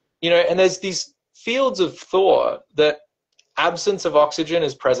 You know, and there's these fields of thought that absence of oxygen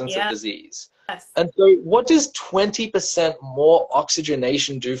is presence of disease. Yes. And so what does 20% more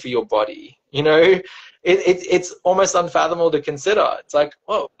oxygenation do for your body? You know, it's almost unfathomable to consider. It's like,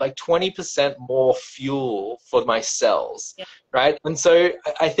 whoa, like 20% more fuel for my cells, right? And so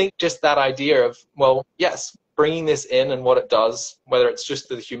I think just that idea of, well, yes, bringing this in and what it does, whether it's just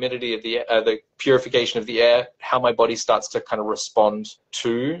the humidity of the purification of the air, how my body starts to kind of respond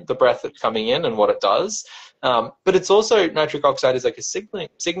to the breath that's coming in and what it does. But it's also, nitric oxide is like a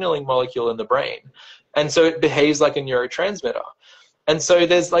signaling molecule in the brain. And so it behaves like a neurotransmitter. And so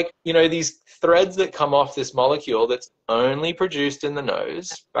there's like, you know, these threads that come off this molecule that's only produced in the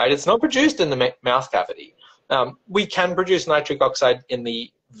nose, right? It's not produced in the mouth cavity. We can produce nitric oxide in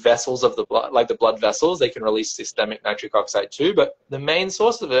the vessels of the blood, like the blood vessels. They can release systemic nitric oxide too, but the main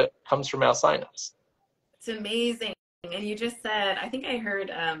source of it comes from our sinus. It's amazing. And you just said, I think I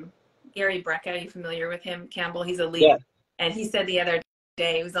heard Gary Brecka, are you familiar with him? Campbell, he's a lead. Yeah. And he said the other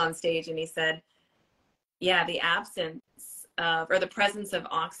day, he was on stage and he said, yeah, the absence of, or the presence of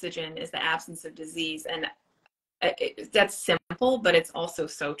oxygen is the absence of disease. And that's simple, but it's also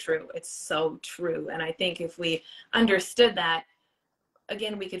so true. It's so true. And I think if we understood that,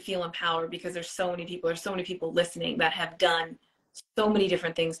 again, we could feel empowered, because there's so many people listening that have done so many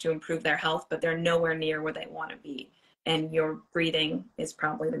different things to improve their health, but they're nowhere near where they want to be. And your breathing is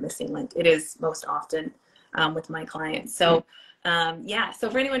probably the missing link. It is most often with my clients. So yeah, so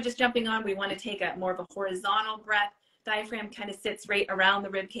for anyone just jumping on, we want to take a more of a horizontal breath. Diaphragm kind of sits right around the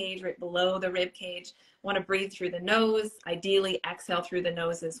rib cage, right below the rib cage. Want to breathe through the nose, ideally exhale through the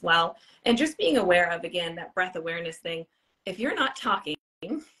nose as well. And just being aware of, again, that breath awareness thing. If you're not talking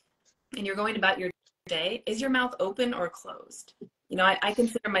and you're going about your day, is your mouth open or closed? You know, I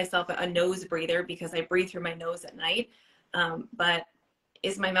consider myself a nose breather because I breathe through my nose at night. But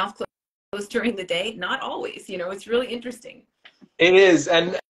is my mouth closed during the day? Not always. You know, it's really interesting. It is.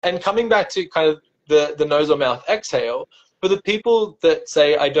 And coming back to kind of the nose or mouth exhale, for the people that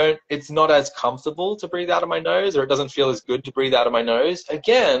say, it's not as comfortable to breathe out of my nose, or it doesn't feel as good to breathe out of my nose,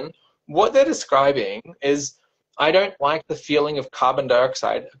 again, what they're describing is, I don't like the feeling of carbon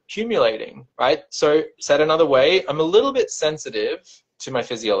dioxide accumulating, right? So said another way, I'm a little bit sensitive to my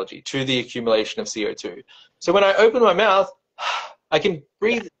physiology, to the accumulation of CO2. So when I open my mouth, I can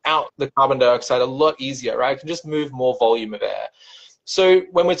breathe out the carbon dioxide a lot easier, right? I can just move more volume of air. So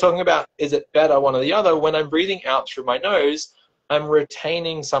when we're talking about, is it better, one or the other, when I'm breathing out through my nose, I'm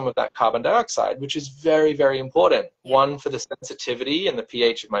retaining some of that carbon dioxide, which is very, very important. One, for the sensitivity and the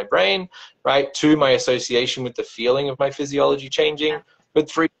pH of my brain, right? Two, my association with the feeling of my physiology changing. But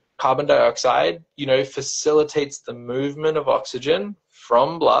three, carbon dioxide, you know, facilitates the movement of oxygen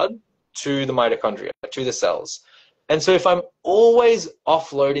from blood to the mitochondria, to the cells. And so if I'm always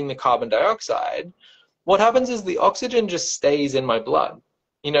offloading the carbon dioxide, what happens is the oxygen just stays in my blood,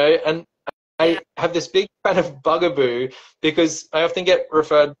 you know, and I have this big kind of bugaboo, because I often get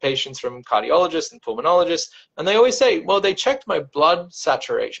referred patients from cardiologists and pulmonologists, and they always say, well, they checked my blood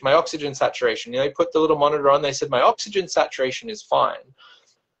saturation, my oxygen saturation. You know, they put the little monitor on, they said my oxygen saturation is fine.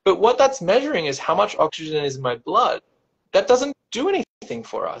 But what that's measuring is how much oxygen is in my blood. That doesn't do anything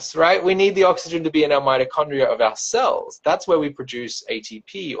for us, right? We need the oxygen to be in our mitochondria of our cells. That's where we produce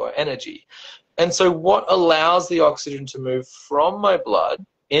ATP, or energy. And so what allows the oxygen to move from my blood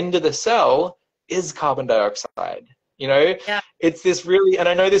into the cell is carbon dioxide. You know, it's this really, and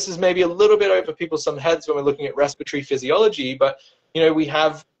I know this is maybe a little bit over some heads when we're looking at respiratory physiology, but, you know, we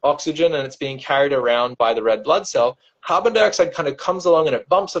have oxygen and it's being carried around by the red blood cell, carbon dioxide kind of comes along and it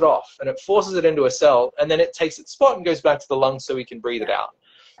bumps it off and it forces it into a cell, and then it takes its spot and goes back to the lungs so we can breathe it out.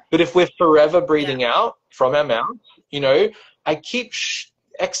 But if we're forever breathing out from our mouth, you know, I keep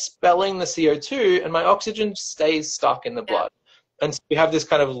expelling the CO2 and my oxygen stays stuck in the blood. And so we have this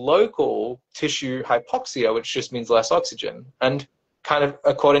kind of local tissue hypoxia, which just means less oxygen. And kind of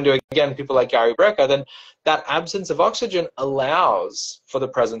according to, again, people like Gary Brecker, then that absence of oxygen allows for the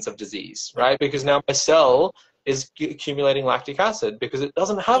presence of disease, right? Because now my cell is accumulating lactic acid because it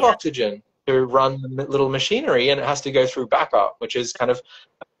doesn't have oxygen to run the little machinery, and it has to go through backup, which is kind of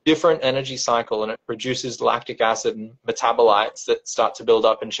a different energy cycle, and it produces lactic acid and metabolites that start to build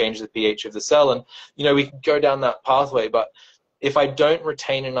up and change the pH of the cell. And, you know, we can go down that pathway, but if I don't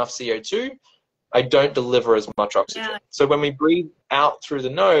retain enough CO2, I don't deliver as much oxygen. So when we breathe out through the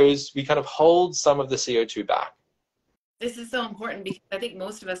nose, we kind of hold some of the CO2 back. This is so important because I think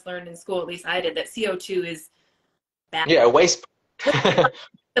most of us learned in school, at least I did, that CO2 is bad. Yeah, waste. The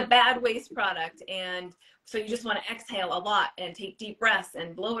bad waste product. And so you just want to exhale a lot and take deep breaths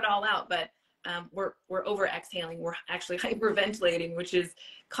and blow it all out. But we're over exhaling. We're actually hyperventilating, which is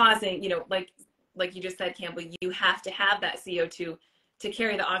causing, you know, like you just said, Campbell, you have to have that CO2 to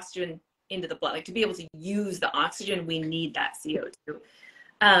carry the oxygen into the blood. Like, to be able to use the oxygen, we need that CO2.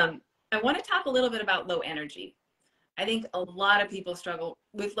 I want to talk a little bit about low energy. I think a lot of people struggle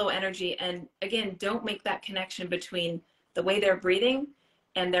with low energy, and again, don't make that connection between the way they're breathing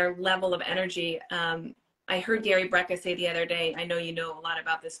and their level of energy. I heard Gary Brecker say the other day, I know you know a lot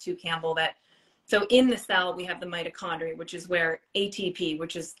about this too, Campbell, that so in the cell we have the mitochondria, which is where ATP,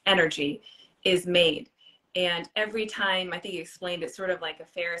 which is energy, is made. And every time, I think you explained it sort of like a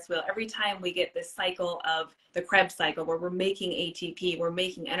Ferris wheel, every time we get this cycle of the Krebs cycle where we're making ATP, we're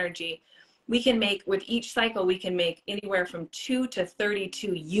making energy, we can make, with each cycle, we can make anywhere from 2 to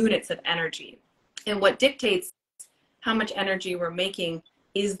 32 units of energy. And what dictates how much energy we're making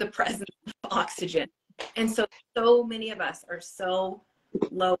is the presence of oxygen. And so many of us are so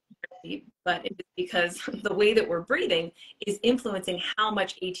low energy, but it's because the way that we're breathing is influencing how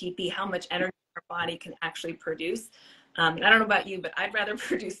much ATP, how much energy our body can actually produce. I don't know about you, but I'd rather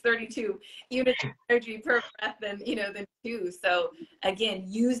produce 32 units of energy per breath than 2. So again,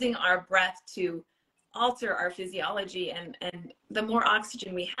 using our breath to alter our physiology, and the more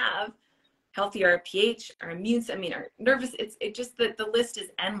oxygen we have, healthier our pH, our immune, our nervous, it just, the list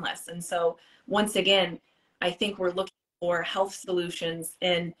is endless. And so once again, I think we're looking for health solutions,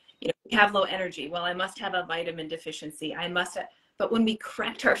 and we have low energy. Well, I must have a vitamin deficiency. I must have, but when we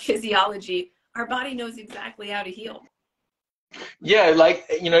correct our physiology, our body knows exactly how to heal. Yeah, like,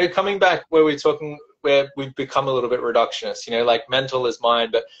 coming back where we're talking, where we've become a little bit reductionist, like mental is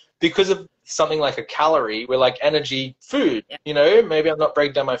mind, but because of something like a calorie, we're like energy, food, maybe I'm not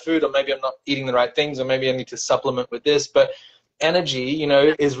breaking down my food, or maybe I'm not eating the right things, or maybe I need to supplement with this, but energy,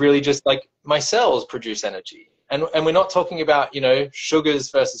 is really just like my cells produce energy. And we're not talking about, sugars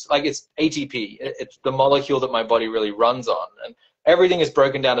versus, like, it's ATP. It's the molecule that my body really runs on. And everything is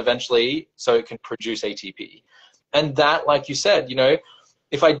broken down eventually so it can produce ATP. And that, like you said,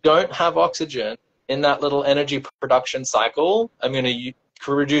 if I don't have oxygen in that little energy production cycle, I'm going to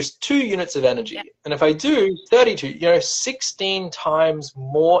produce 2 units of energy. Yeah. And if I do 32, 16 times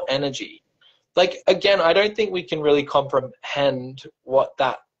more energy. Like, again, I don't think we can really comprehend what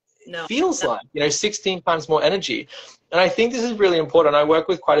that feels like, 16 times more energy. And I think this is really important. I work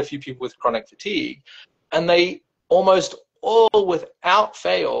with quite a few people with chronic fatigue, and they almost all, without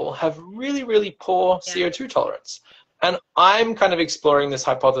fail, have really, really poor CO2 tolerance. And I'm kind of exploring this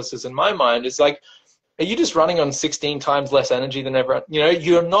hypothesis in my mind. It's like, are you just running on 16 times less energy than everyone?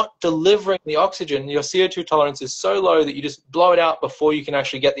 You're not delivering the oxygen. Your CO2 tolerance is so low that you just blow it out before you can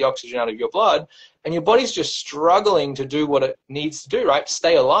actually get the oxygen out of your blood. And your body's just struggling to do what it needs to do, right?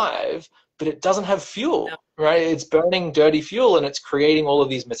 Stay alive, but it doesn't have fuel, right? It's burning dirty fuel, and it's creating all of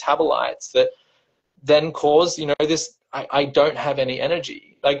these metabolites that then cause, this, I don't have any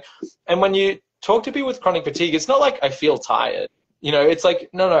energy. Like, and when you talk to people with chronic fatigue, it's not like I feel tired. It's like,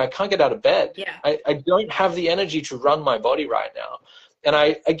 no, I can't get out of bed. Yeah. I don't have the energy to run my body right now. And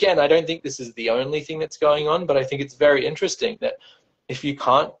I don't think this is the only thing that's going on, but I think it's very interesting that if you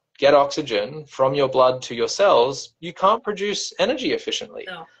can't get oxygen from your blood to your cells, you can't produce energy efficiently.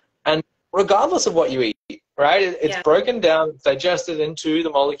 No. And regardless of what you eat, right? It's broken down, digested into the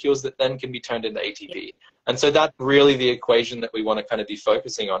molecules that then can be turned into ATP. Yeah. And so that's really the equation that we want to kind of be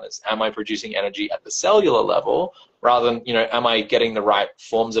focusing on, is, am I producing energy at the cellular level rather than, am I getting the right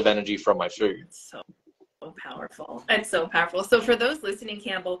forms of energy from my food? So powerful. It's so powerful. So for those listening,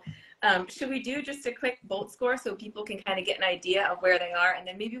 Campbell, Should we do just a quick bolt score so people can kind of get an idea of where they are? And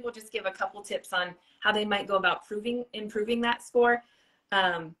then maybe we'll just give a couple tips on how they might go about improving that score.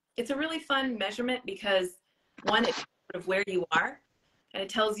 It's a really fun measurement because one, it's sort of where you are, and it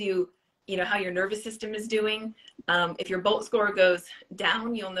tells you, you know, how your nervous system is doing. If your bolt score goes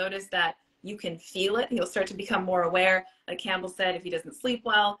down, you'll notice that you can feel it. You'll start to become more aware. Like Campbell said, if he doesn't sleep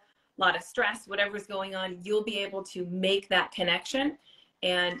well, a lot of stress, whatever's going on, you'll be able to make that connection.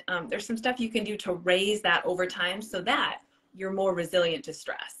 And there's some stuff you can do to raise that over time so that you're more resilient to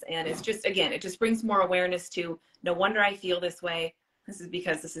stress. And it's just, again, it just brings more awareness to, no wonder I feel this way. This is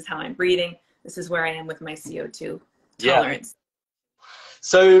because this is how I'm breathing. This is where I am with my CO2 tolerance.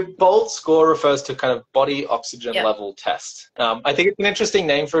 So BOLT score refers to kind of body oxygen level test. I think it's an interesting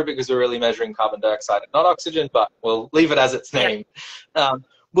name for it because we're really measuring carbon dioxide and not oxygen, but we'll leave it as its name.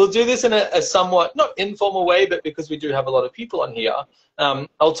 We'll do this in a somewhat, not informal way, but because we do have a lot of people on here,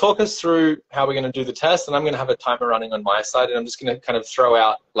 I'll talk us through how we're going to do the test, and I'm going to have a timer running on my side, and I'm just going to kind of throw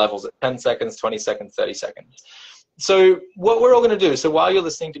out levels at 10 seconds, 20 seconds, 30 seconds. So what we're all going to do, so while you're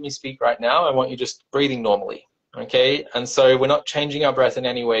listening to me speak right now, I want you just breathing normally, okay? And so we're not changing our breath in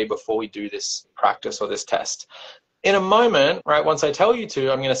any way before we do this practice or this test. In a moment, right, once I tell you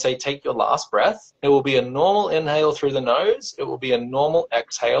to, I'm going to say take your last breath. It will be a normal inhale through the nose. It will be a normal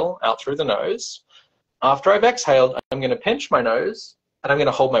exhale out through the nose. After I've exhaled, I'm going to pinch my nose, and I'm going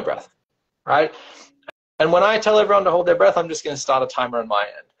to hold my breath, right? And when I tell everyone to hold their breath, I'm just going to start a timer on my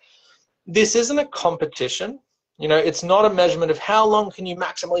end. This isn't a competition. You know, it's not a measurement of how long can you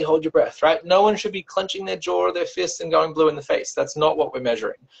maximally hold your breath, right? No one should be clenching their jaw or their fists and going blue in the face. That's not what we're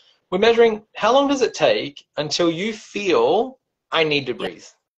measuring. We're measuring how long does it take until you feel I need to breathe.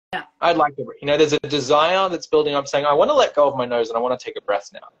 I'd like to breathe. You know, there's a desire that's building up saying, I want to let go of my nose and I want to take a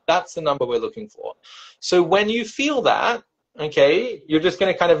breath now. That's the number we're looking for. So when you feel that, okay, you're just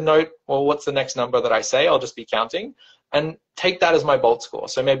going to kind of note, well, what's the next number that I say? I'll just be counting and take that as my BOLT score.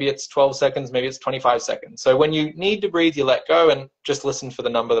 So maybe it's 12 seconds, maybe it's 25 seconds. So when you need to breathe, you let go and just listen for the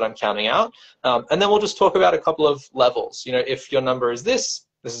number that I'm counting out. And then we'll just talk about a couple of levels. You know, if your number is this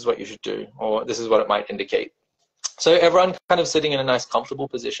is what you should do, or this is what it might indicate. So everyone kind of sitting in a nice comfortable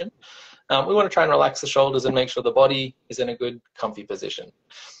position. We want to try and relax the shoulders and make sure the body is in a good comfy position.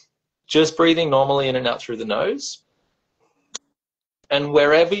 Just breathing normally in and out through the nose. And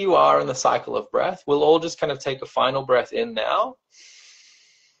wherever you are in the cycle of breath, we'll all just kind of take a final breath in now.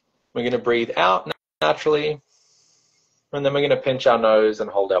 We're going to breathe out naturally. And then we're going to pinch our nose and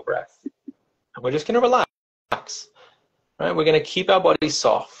hold our breath. And we're just going to relax. Right? We're going to keep our body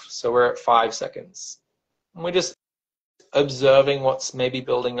soft. So we're at 5 seconds. And we're just observing what's maybe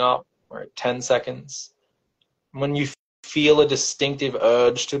building up. We're at 10 seconds. When you feel a distinctive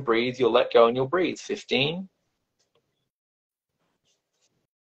urge to breathe, you'll let go and you'll breathe. 15.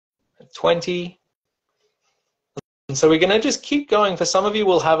 20. And so we're going to just keep going. For some of you,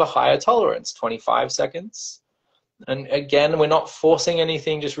 we'll have a higher tolerance, 25 seconds. And again, we're not forcing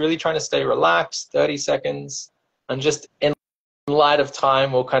anything, just really trying to stay relaxed, 30 seconds. And just in light of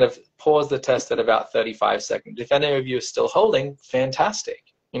time, we'll kind of pause the test at about 35 seconds. If any of you are still holding, fantastic.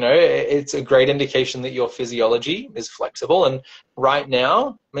 You know, it's a great indication that your physiology is flexible. And right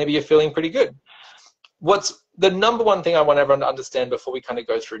now, maybe you're feeling pretty good. What's the number one thing I want everyone to understand before we kind of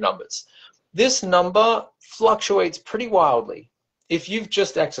go through numbers? This number fluctuates pretty wildly. If you've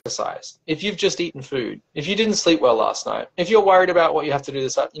just exercised, if you've just eaten food, if you didn't sleep well last night, if you're worried about what you have to do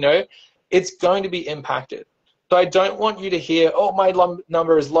this, you know, it's going to be impacted. So I don't want you to hear, oh, my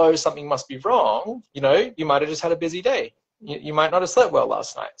number is low, something must be wrong. You know, you might have just had a busy day. You might not have slept well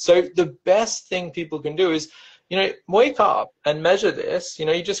last night. So the best thing people can do is, you know, wake up and measure this. You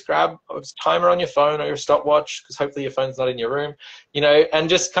know, you just grab a timer on your phone or your stopwatch, because hopefully your phone's not in your room, you know, and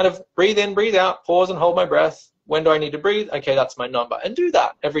just kind of breathe in, breathe out, pause and hold my breath. When do I need to breathe? Okay, that's my number. And do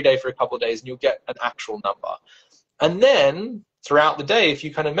that every day for a couple of days and you'll get an actual number. And then throughout the day, if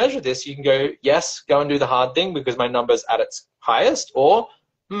you kind of measure this, you can go, yes, go and do the hard thing because my number's at its highest, or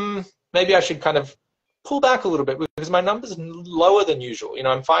maybe I should kind of pull back a little bit because my number's lower than usual. You know,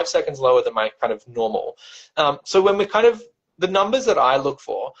 I'm 5 seconds lower than my kind of normal. So when we're kind of, the numbers that I look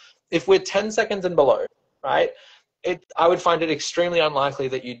for, if we're 10 seconds and below, right, I would find it extremely unlikely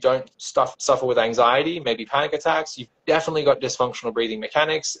that you don't suffer with anxiety, maybe panic attacks. You've definitely got dysfunctional breathing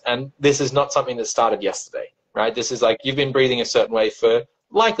mechanics, and this is not something that started yesterday, right? This is like you've been breathing a certain way for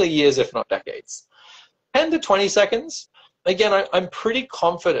likely years, if not decades. 10 to 20 seconds, again, I'm pretty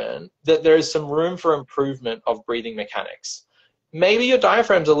confident that there is some room for improvement of breathing mechanics. Maybe your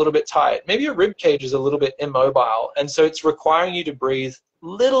diaphragm's a little bit tight. Maybe your rib cage is a little bit immobile, and so it's requiring you to breathe a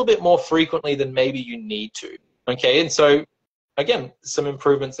little bit more frequently than maybe you need to. Okay, and so again, some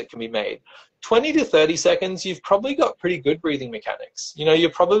improvements that can be made. 20 to 30 seconds, you've probably got pretty good breathing mechanics. You know, you're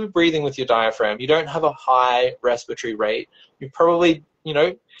probably breathing with your diaphragm. You don't have a high respiratory rate. You're probably, you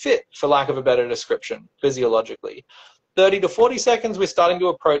know, fit, for lack of a better description, physiologically. 30 to 40 seconds, we're starting to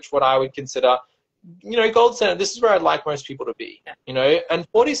approach what I would consider, you know, gold standard. This is where I'd like most people to be, you know, and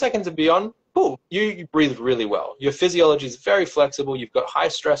 40 seconds and beyond, cool, you breathe really well. Your physiology is very flexible. You've got high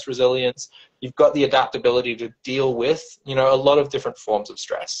stress resilience. You've got the adaptability to deal with, you know, a lot of different forms of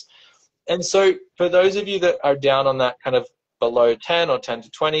stress. And so for those of you that are down on that kind of below 10 or 10 to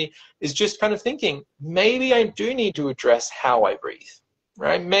 20, is just kind of thinking, maybe I do need to address how I breathe,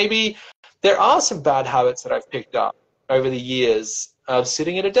 right? Maybe there are some bad habits that I've picked up over the years of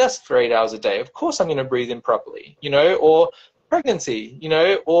sitting at a desk for 8 hours a day. Of course I'm going to breathe improperly, you know, or pregnancy, you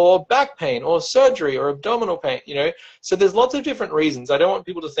know, or back pain, or surgery, or abdominal pain, you know. So there's lots of different reasons. I don't want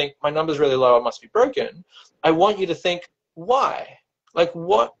people to think my number's really low, I must be broken. I want you to think, why? Like,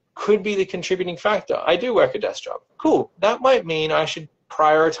 what could be the contributing factor? I do work a desk job. Cool. That might mean I should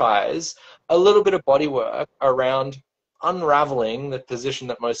prioritize a little bit of body work around unraveling the position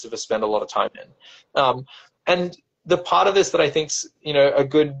that most of us spend a lot of time in. And the part of this that I think's, you know, a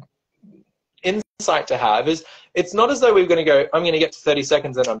good insight to have is, it's not as though we're going to go, I'm going to get to 30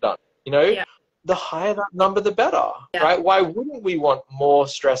 seconds and I'm done. You know, the higher that number, the better, right? Why wouldn't we want more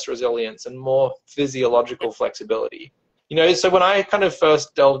stress resilience and more physiological flexibility? You know, so when I kind of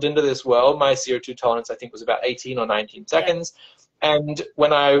first delved into this world, my CO2 tolerance, I think, was about 18 or 19 seconds. And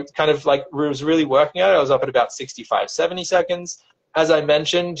when I kind of like was really working at it, I was up at about 65, 70 seconds. As I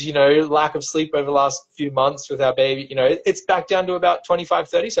mentioned, you know, lack of sleep over the last few months with our baby, you know, it's back down to about 25,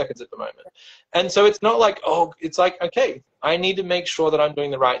 30 seconds at the moment. And so it's not like, oh, it's like, okay, I need to make sure that I'm doing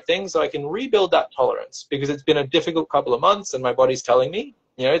the right thing so I can rebuild that tolerance, because it's been a difficult couple of months and my body's telling me,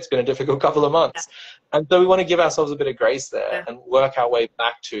 you know, it's been a difficult couple of months. And so we want to give ourselves a bit of grace there and work our way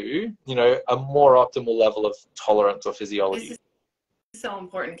back to, you know, a more optimal level of tolerance or physiology. This is so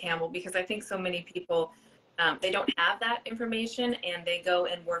important, Campbell, because I think so many people, they don't have that information and they go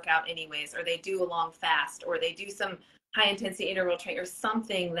and work out anyways, or they do a long fast, or they do some high intensity interval training or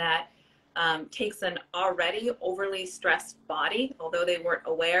something that takes an already overly stressed body, although they weren't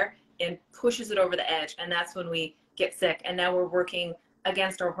aware, and pushes it over the edge. And that's when we get sick. And now we're working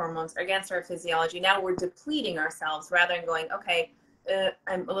against our hormones, against our physiology. Now we're depleting ourselves rather than going, okay,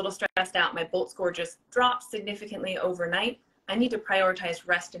 I'm a little stressed out. My Bolt score just dropped significantly overnight. I need to prioritize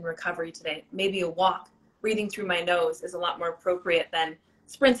rest and recovery today. Maybe a walk, breathing through my nose is a lot more appropriate than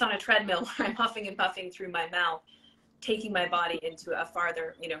sprints on a treadmill where I'm huffing and puffing through my mouth, taking my body into a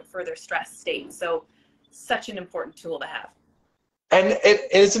farther, you know, further stress state. So such an important tool to have. And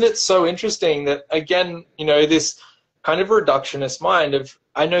isn't it so interesting that, again, you know, this kind of reductionist mind of,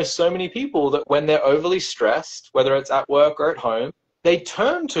 I know so many people that when they're overly stressed, whether it's at work or at home, they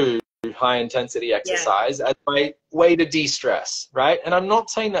turn to high intensity exercise as my way to de-stress, right? And I'm not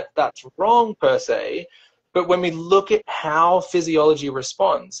saying that that's wrong per se, but when we look at how physiology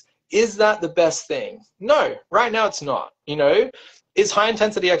responds, is that the best thing? No, right now it's not. You know, is high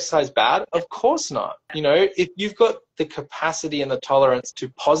intensity exercise bad? Of course not. You know, if you've got the capacity and the tolerance to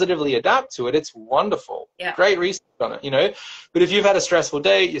positively adapt to it, it's wonderful. Great research on it, you know. But if you've had a stressful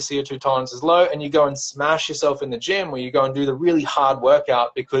day, your CO2 tolerance is low, and you go and smash yourself in the gym, or you go and do the really hard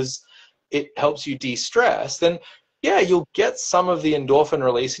workout because it helps you de-stress, then yeah, you'll get some of the endorphin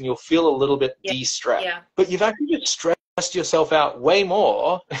release and you'll feel a little bit de-stressed. But you've actually just stressed yourself out way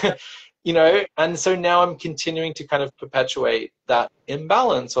more, you know, and so now I'm continuing to kind of perpetuate that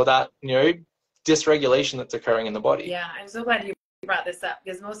imbalance or that, you know, dysregulation that's occurring in the body. Yeah, I'm so glad you brought this up,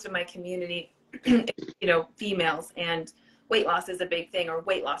 because most of my community, you know, females, and weight loss is a big thing, or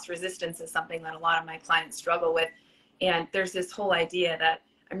weight loss resistance is something that a lot of my clients struggle with. And there's this whole idea that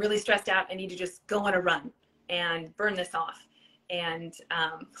I'm really stressed out, I need to just go on a run and burn this off. And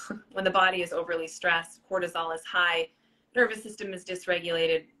when the body is overly stressed, cortisol is high, nervous system is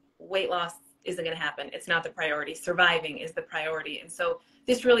dysregulated, weight loss isn't going to happen. It's not the priority. Surviving is the priority. And so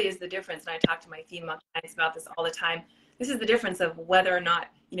this really is the difference. And I talk to my female clients about this all the time. This is the difference of whether or not,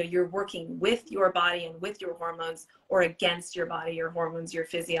 you know, you're working with your body and with your hormones, or against your body, your hormones, your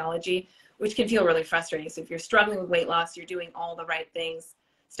physiology, which can feel really frustrating. So if you're struggling with weight loss, you're doing all the right things,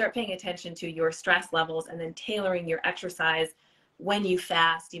 start paying attention to your stress levels and then tailoring your exercise when you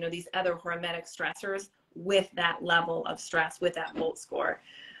fast, you know, these other hormetic stressors with that level of stress, with that Bolt score.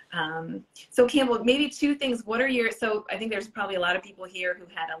 So Campbell, maybe two things. What are your, so I think there's probably a lot of people here who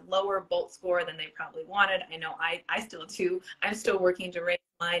had a lower Bolt score than they probably wanted. I know I still do. I'm still working to raise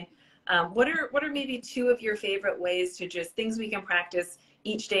mine. What are maybe two of your favorite ways to just things we can practice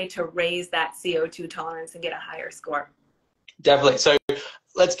each day to raise that CO2 tolerance and get a higher score? Definitely. So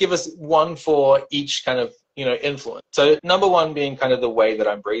let's give us one for each kind of, influence. So number one being kind of the way that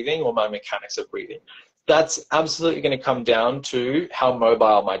I'm breathing or my mechanics of breathing. That's absolutely going to come down to how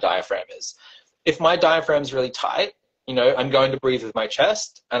mobile my diaphragm is. If my diaphragm's really tight, I'm going to breathe with my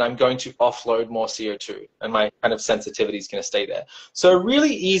chest and I'm going to offload more CO2 and my kind of sensitivity is going to stay there. So a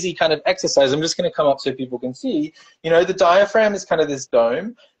really easy kind of exercise, I'm just going to come up so people can see, the diaphragm is kind of this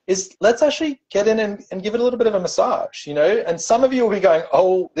dome, is let's actually get in and give it a little bit of a massage, and some of you will be going,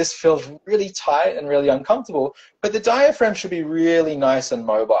 oh, this feels really tight and really uncomfortable, but the diaphragm should be really nice and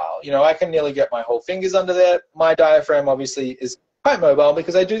mobile. I can nearly get my whole fingers under there. My diaphragm obviously is quite mobile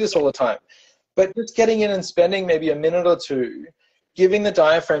because I do this all the time. But just getting in and spending maybe a minute or two, giving the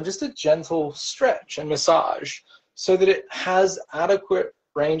diaphragm just a gentle stretch and massage so that it has adequate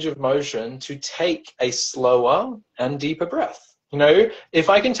range of motion to take a slower and deeper breath. If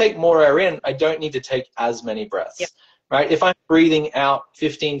I can take more air in, I don't need to take as many breaths, yep. right? If I'm breathing out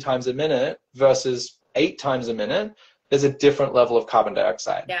 15 times a minute versus 8 times a minute, there's a different level of carbon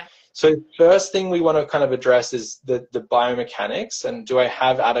dioxide. Yeah. So first thing we want to kind of address is the biomechanics, and do I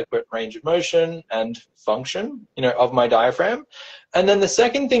have adequate range of motion and function, of my diaphragm? And then the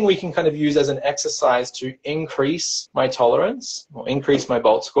second thing we can kind of use as an exercise to increase my tolerance or increase my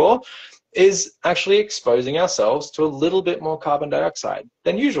BOLT score is actually exposing ourselves to a little bit more carbon dioxide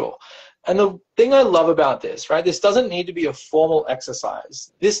than usual. And the thing I love about this, right, this doesn't need to be a formal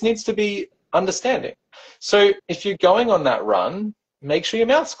exercise. This needs to be understanding. So if you're going on that run, make sure your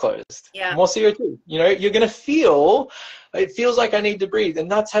mouth's closed. Yeah. More CO2. You're going to feel, it feels like I need to breathe. And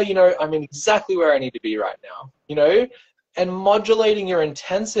that's how I'm in exactly where I need to be right now, and modulating your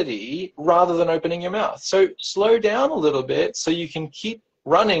intensity rather than opening your mouth. So slow down a little bit so you can keep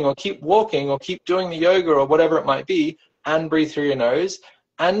running or keep walking or keep doing the yoga or whatever it might be and breathe through your nose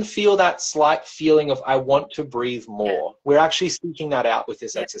and feel that slight feeling of I want to breathe more. Yeah. We're actually seeking that out with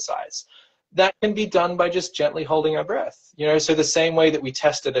this exercise. That can be done by just gently holding our breath. So the same way that we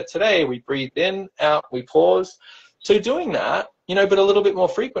tested it today, we breathed in, out, we paused. So doing that, but a little bit more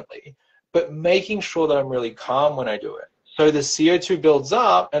frequently, but making sure that I'm really calm when I do it. So the CO2 builds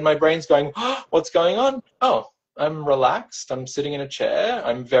up and my brain's going, oh, what's going on? Oh, I'm relaxed. I'm sitting in a chair.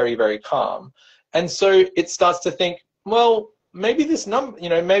 I'm very, very calm. And so it starts to think, well, maybe this number,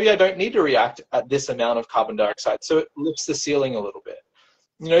 maybe I don't need to react at this amount of carbon dioxide. So it lifts the ceiling a little bit.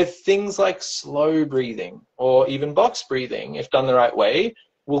 Things like slow breathing or even box breathing, if done the right way,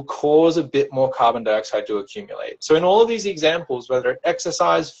 will cause a bit more carbon dioxide to accumulate. So in all of these examples, whether it's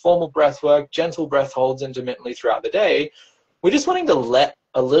exercise, formal breath work, gentle breath holds intermittently throughout the day, we're just wanting to let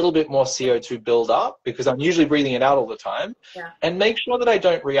a little bit more CO2 build up because I'm usually breathing it out all the time, and make sure that I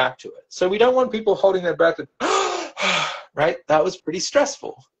don't react to it. So we don't want people holding their breath and, right? That was pretty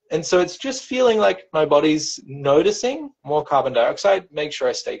stressful. And so it's just feeling like my body's noticing more carbon dioxide, make sure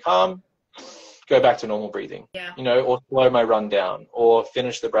I stay calm, go back to normal breathing, or slow my run down or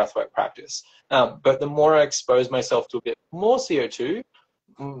finish the breathwork practice. But the more I expose myself to a bit more CO2,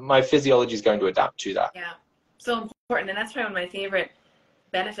 my physiology is going to adapt to that. Yeah, so important. And that's probably one of my favorite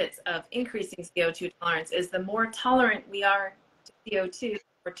benefits of increasing CO2 tolerance is the more tolerant we are to CO2, the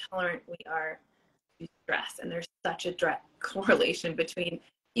more tolerant we are to stress. And there's such a direct correlation between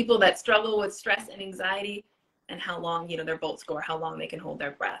people that struggle with stress and anxiety and how long, their BOLT score, how long they can hold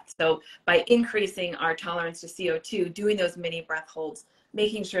their breath. So by increasing our tolerance to CO2, doing those mini breath holds,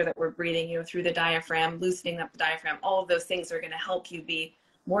 making sure that we're breathing, through the diaphragm, loosening up the diaphragm, all of those things are going to help you be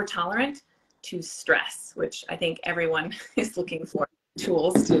more tolerant to stress, which I think everyone is looking for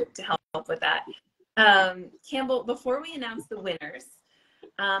tools to help with that. Campbell, before we announce the winners,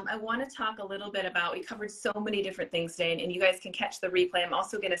 I want to talk a little bit about, we covered so many different things today, and you guys can catch the replay. I'm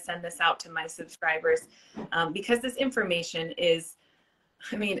also going to send this out to my subscribers because this information is,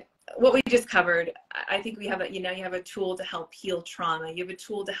 what we just covered, I think we have you have a tool to help heal trauma. You have a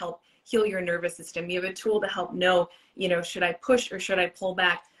tool to help heal your nervous system. You have a tool to help know, should I push or should I pull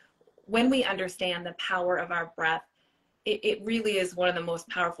back? When we understand the power of our breath, it really is one of the most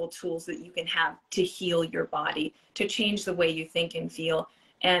powerful tools that you can have to heal your body, to change the way you think and feel.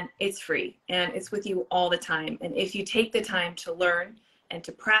 And it's free and it's with you all the time. And if you take the time to learn and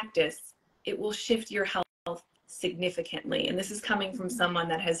to practice, it will shift your health significantly. And this is coming from someone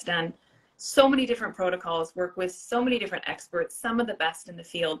that has done so many different protocols, worked with so many different experts, some of the best in the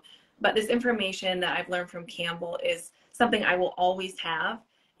field. But this information that I've learned from Campbell is something I will always have.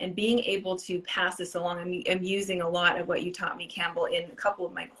 And being able to pass this along, I'm using a lot of what you taught me, Campbell, in a couple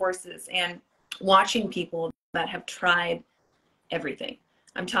of my courses, and watching people that have tried everything.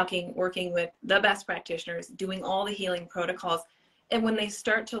 I'm talking working with the best practitioners, doing all the healing protocols. And when they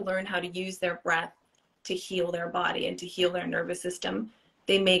start to learn how to use their breath to heal their body and to heal their nervous system,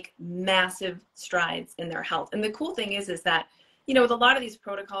 they make massive strides in their health. And the cool thing is that, you know, with a lot of these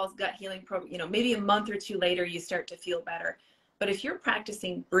protocols, gut healing, you know, maybe a month or two later, you start to feel better. But if you're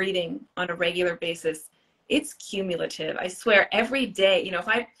practicing breathing on a regular basis, it's cumulative. I swear every day, you know, if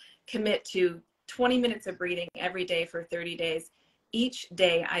I commit to 20 minutes of breathing every day for 30 days, each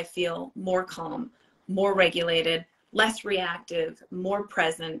day I feel more calm, more regulated, less reactive, more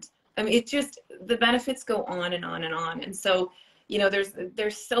present. I mean, it just, the benefits go on and on and on. And so, you know,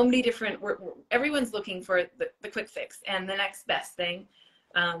 there's so many different, everyone's looking for the quick fix and the next best thing.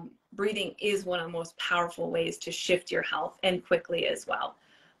 Breathing is one of the most powerful ways to shift your health, and quickly as well.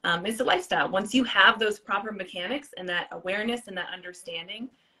 It's a lifestyle. Once you have those proper mechanics and that awareness and that understanding,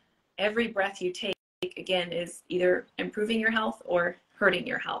 every breath you take, again, is either improving your health or hurting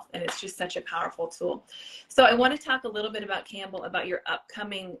your health. And it's just such a powerful tool. So I want to talk a little bit about, Campbell, about your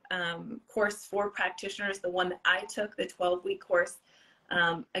upcoming course for practitioners, the one that I took, the 12-week course.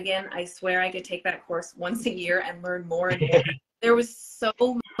 Again, I swear I could take that course once a year and learn more and more. There was so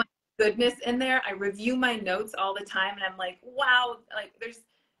much goodness in there. I review my notes all the time and I'm like, wow, like there's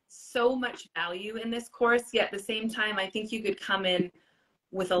so much value in this course. Yet at the same time, I think you could come in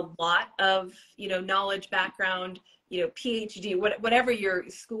with a lot of, you know, knowledge, background, you know, PhD, whatever your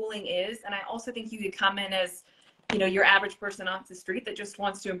schooling is. And I also think you could come in as, you know, your average person off the street that just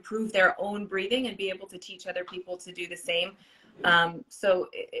wants to improve their own breathing and be able to teach other people to do the same. So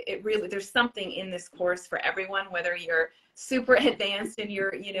it really, there's something in this course for everyone, whether you're super advanced in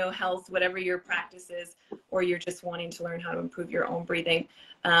your, you know, health, whatever your practice is, or you're just wanting to learn how to improve your own breathing.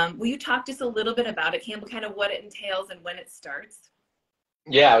 Will you talk just a little bit about it, Campbell, kind of what it entails and when it starts?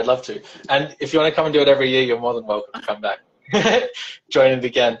 Yeah, I would love to. And if you want to come and do it every year, you're more than welcome to come back. Join it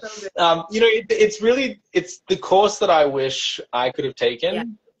again. So you know, it's the course that I wish I could have taken, yeah.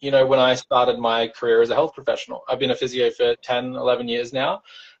 You know, when I started my career as a health professional. I've been a physio for 10, 11 years now.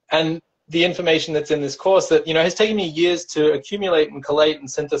 And the information that's in this course that, you know, has taken me years to accumulate and collate and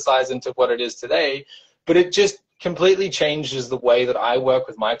synthesize into what it is today, but it just completely changes the way that I work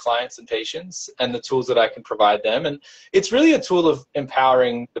with my clients and patients and the tools that I can provide them. And it's really a tool of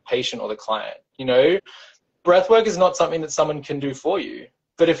empowering the patient or the client. You know, breathwork is not something that someone can do for you.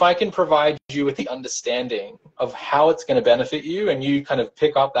 But if I can provide you with the understanding of how it's going to benefit you and you kind of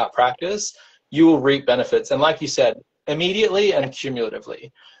pick up that practice, you will reap benefits. And like you said, immediately and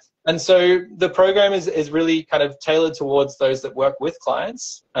cumulatively. And so the program is really kind of tailored towards those that work with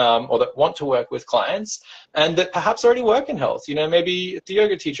clients or that want to work with clients and that perhaps already work in health. You know, maybe it's a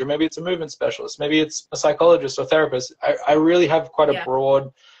yoga teacher, maybe it's a movement specialist, maybe it's a psychologist or therapist. I really have quite a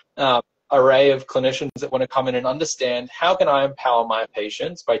broad array of clinicians that want to come in and understand how can I empower my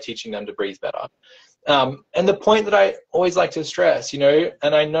patients by teaching them to breathe better. And the point that I always like to stress, you know,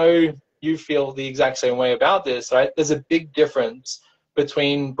 and I know you feel the exact same way about this, right? There's a big difference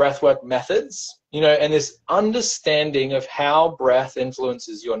between breathwork methods, you know, and this understanding of how breath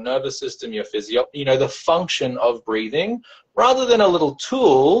influences your nervous system, your physio, you know, the function of breathing, rather than a little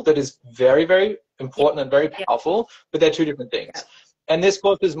tool that is very, very important and very powerful, but they're two different things. And this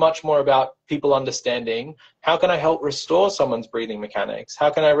course is much more about people understanding how can I help restore someone's breathing mechanics? How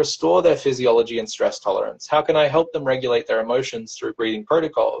can I restore their physiology and stress tolerance? How can I help them regulate their emotions through breathing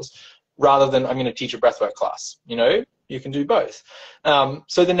protocols rather than I'm going to teach a breathwork class? You know, you can do both.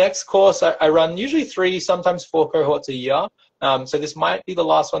 So the next course, I run usually 3, sometimes 4 cohorts a year. So this might be the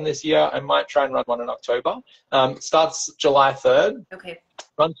last one this year. I might try and run one in October. It starts July 3rd. Okay.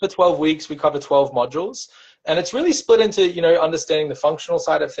 Runs for 12 weeks. We cover 12 modules. And it's really split into, you know, understanding the functional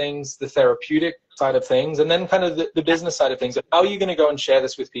side of things, the therapeutic side of things, and then kind of the business side of things. How are you going to go and share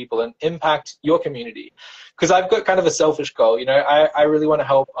this with people and impact your community? Because I've got kind of a selfish goal. You know, I really want to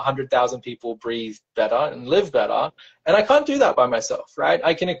help 100,000 people breathe better and live better. And I can't do that by myself, right?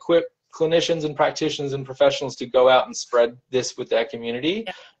 I can equip clinicians and practitioners and professionals to go out and spread this with their community.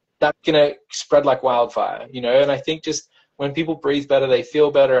 Yeah. That's going to spread like wildfire, you know, and I think just when people breathe better, they feel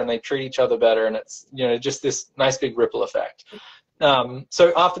better and they treat each other better. And it's, you know, just this nice big ripple effect.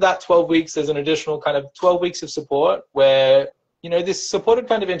 So after that 12 weeks, there's an additional kind of 12 weeks of support where, you know, this supported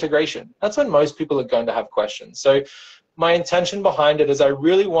kind of integration. That's when most people are going to have questions. So my intention behind it is I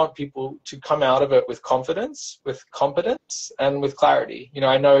really want people to come out of it with confidence, with competence, and with clarity. You know,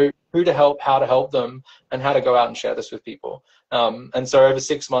 I know who to help, how to help them, and how to go out and share this with people. And so over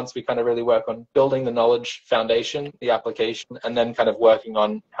 6 months, we kind of really work on building the knowledge foundation, the application, and then kind of working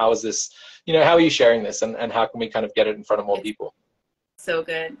on how is this, you know, how are you sharing this and how can we kind of get it in front of more people? So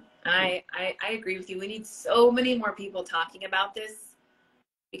good. I agree with you. We need so many more people talking about this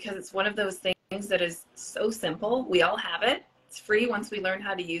because it's one of those things that is so simple. We all have it. It's free once we learn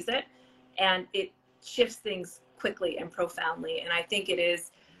how to use it. And it shifts things quickly and profoundly. And I think it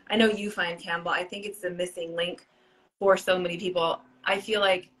is, I know you find, Campbell, I think it's the missing link for so many people. I feel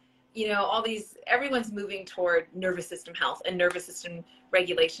like, you know, everyone's moving toward nervous system health and nervous system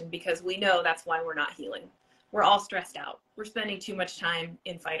regulation, because we know that's why we're not healing. We're all stressed out. We're spending too much time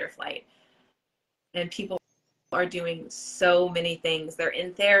in fight or flight. And people are doing so many things. They're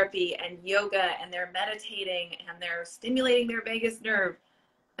in therapy and yoga, and they're meditating, and they're stimulating their vagus nerve,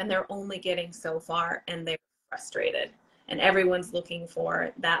 and they're only getting so far, and they're frustrated. And everyone's looking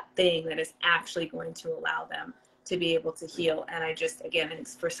for that thing that is actually going to allow them to be able to heal. And I just, again,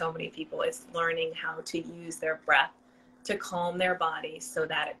 it's for so many people, it's learning how to use their breath to calm their body so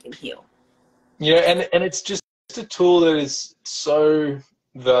that it can heal. Yeah, and it's just a tool that is so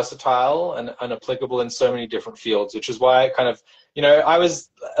versatile and applicable in so many different fields, which is why I kind of, you know, I was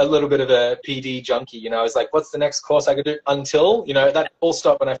a little bit of a PD junkie. You know, I was like, what's the next course I could do? Until, you know, that all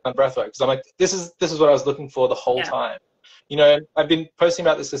stopped when I found breathwork, because I'm like, this is what I was looking for the whole time. You know, I've been posting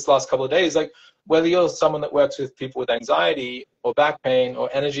about this last couple of days, like, whether you're someone that works with people with anxiety or back pain or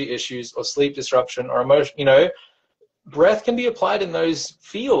energy issues or sleep disruption or emotion, you know, breath can be applied in those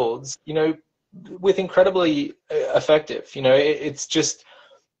fields, you know, with incredibly effective. You know, it's just,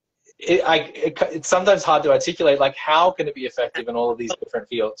 it's sometimes hard to articulate, like, how can it be effective in all of these different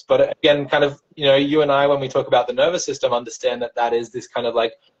fields. But again, kind of, you know, you and I, when we talk about the nervous system, understand that that is this kind of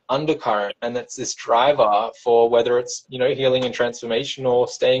like undercurrent, and that's this driver for whether it's, you know, healing and transformation or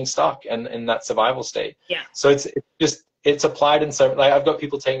staying stuck and in that survival state. Yeah. So it's applied in so, like, I've got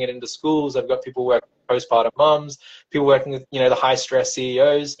people taking it into schools, I've got people working with postpartum moms, people working with, you know, the high stress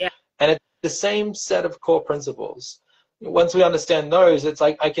CEOs, and it's the same set of core principles. Once we understand those, it's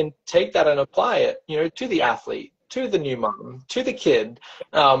like I can take that and apply it, you know, to the athlete, to the new mom, to the kid,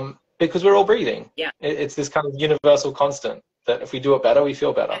 because we're all breathing. Yeah. It's this kind of universal constant that if we do it better, we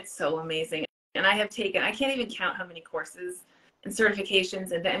feel better. It's so amazing. And I have taken, I can't even count how many courses and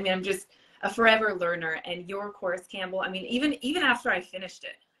certifications. And I mean, I'm just a forever learner. And your course, Campbell, I mean, even after I finished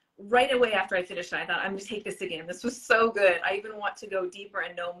it, right away after I finished it, I thought, I'm going to take this again. This was so good. I even want to go deeper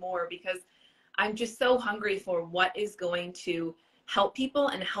and know more, because I'm just so hungry for what is going to help people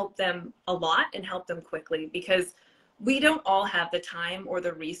and help them a lot and help them quickly, because we don't all have the time or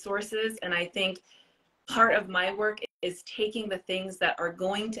the resources. And I think part of my work is taking the things that are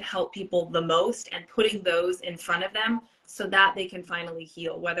going to help people the most and putting those in front of them so that they can finally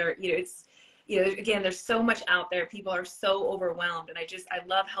heal. Whether, you know, it's, you know, again, there's so much out there. People are so overwhelmed. And I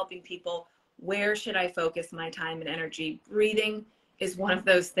love helping people. Where should I focus my time and energy? Breathing is one of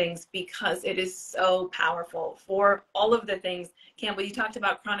those things, because it is so powerful for all of the things. Campbell, you talked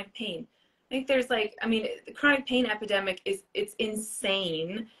about chronic pain. I think there's like, I mean, the chronic pain epidemic it's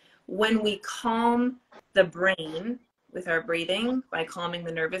insane. When we calm the brain with our breathing, by calming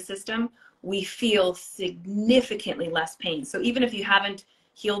the nervous system, we feel significantly less pain. So even if you haven't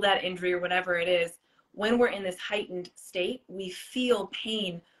healed that injury or whatever it is, when we're in this heightened state, we feel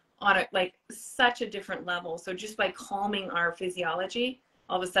pain on like such a different level. So just by calming our physiology,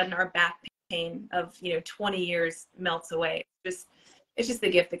 all of a sudden our back pain of, you know, 20 years melts away. It's just the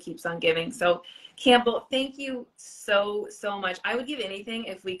gift that keeps on giving. So Campbell, thank you so much. I would give anything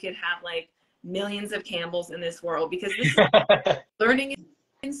if we could have like millions of Campbells in this world, because this is learning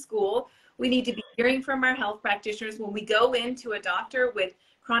in school. We need to be hearing from our health practitioners when we go into a doctor with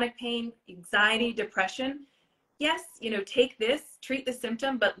chronic pain, anxiety, depression. Yes, you know, take this, treat the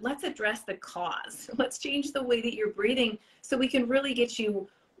symptom, but let's address the cause. Let's change the way that you're breathing so we can really get you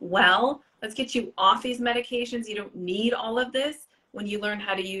well. Let's get you off these medications. You don't need all of this when you learn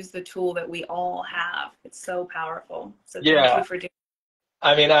how to use the tool that we all have. It's so powerful. So thank you for doing it.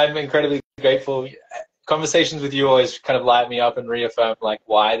 I mean, I'm incredibly grateful. Conversations with you always kind of light me up and reaffirm like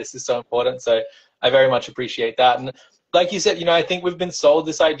why this is so important. So I very much appreciate that. And like you said, you know, I think we've been sold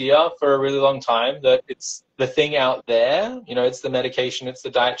this idea for a really long time that it's the thing out there, you know, it's the medication, it's the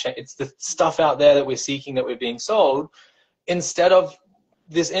diet change, it's the stuff out there that we're seeking, that we're being sold, instead of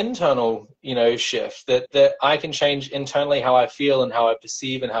this internal, you know, shift that I can change internally how I feel and how I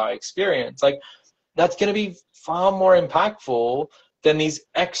perceive and how I experience. Like, that's going to be far more impactful than these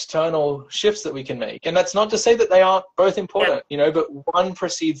external shifts that we can make. And that's not to say that they aren't both important, you know, but one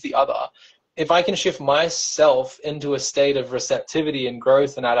precedes the other. If I can shift myself into a state of receptivity and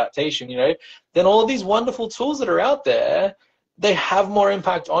growth and adaptation, you know, then all of these wonderful tools that are out there, they have more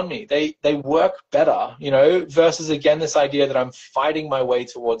impact on me. They work better, you know, versus, again, this idea that I'm fighting my way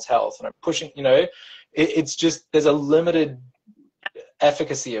towards health and I'm pushing, you know, it's just, there's a limited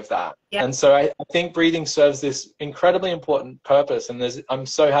efficacy of that. And so I think breathing serves this incredibly important purpose. And I'm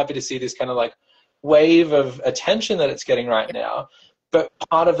so happy to see this kind of like wave of attention that it's getting right now. But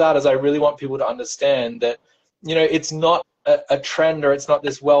part of that is I really want people to understand that, you know, it's not a trend, or it's not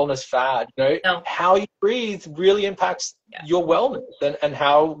this wellness fad. You know, No. how you breathe really impacts your wellness and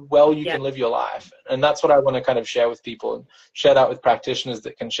how well you can live your life. And that's what I want to kind of share with people, and share that with practitioners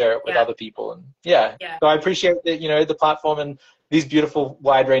that can share it with other people. And so I appreciate that, you know, the platform and these beautiful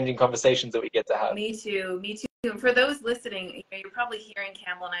wide-ranging conversations that we get to have. Me too. And for those listening, you know, you're probably hearing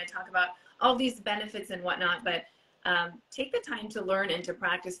Campbell and I talk about all these benefits and whatnot, but take the time to learn and to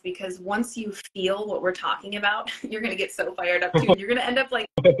practice, because once you feel what we're talking about, you're going to get so fired up too. And you're going to end up like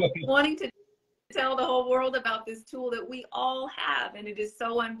wanting to tell the whole world about this tool that we all have, and it is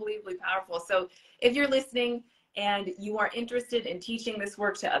so unbelievably powerful. So if you're listening and you are interested in teaching this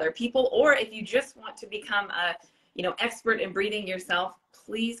work to other people, or if you just want to become a expert in breathing yourself,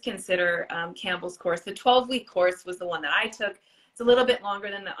 please consider Campbell's course. The 12-week course was the one that I took. It's a little bit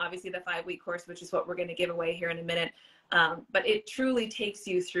longer than obviously the 5-week course, which is what we're going to give away here in a minute. But it truly takes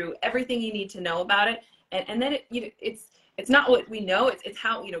you through everything you need to know about it. And then it's not what we know, it's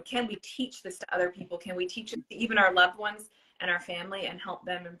how, can we teach this to other people? Can we teach it to even our loved ones and our family and help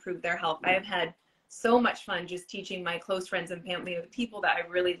them improve their health? I have had so much fun just teaching my close friends and family, the people that I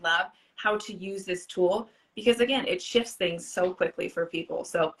really love, how to use this tool, because again, it shifts things so quickly for people.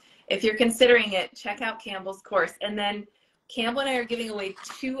 So if you're considering it, check out Campbell's course. And then Campbell and I are giving away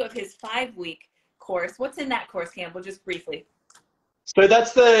 2 of his 5-week course. What's in that course, Campbell, just briefly? So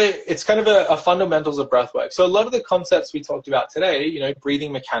it's kind of a fundamentals of breath work. So a lot of the concepts we talked about today,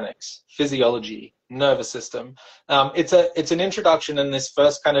 breathing mechanics, physiology, nervous system, it's an introduction and this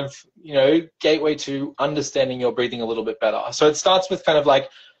first kind of, gateway to understanding your breathing a little bit better. So it starts with kind of like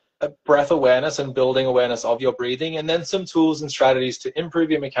a breath awareness and building awareness of your breathing, and then some tools and strategies to improve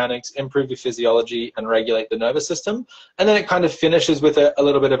your mechanics, improve your physiology, and regulate the nervous system. And then it kind of finishes with a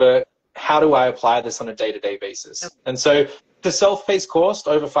little bit of a, how do I apply this on a day-to-day basis? Okay. And so the self-paced course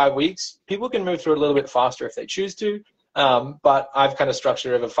over 5 weeks, people can move through it a little bit faster if they choose to, but I've kind of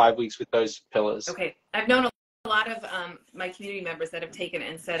structured over 5 weeks with those pillars. Okay. I've known a lot of my community members that have taken it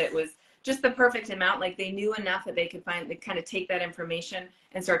and said it was just the perfect amount. Like they knew enough that they could kind of take that information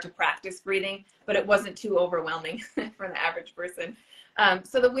and start to practice breathing, but it wasn't too overwhelming for the average person.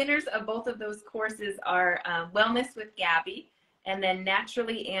 So the winners of both of those courses are Wellness with Gabby and then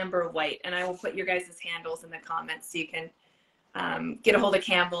Naturally Amber White. And I will put your guys' handles in the comments so you can get a hold of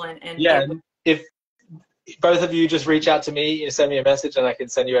Campbell and if both of you just reach out to me, send me a message and I can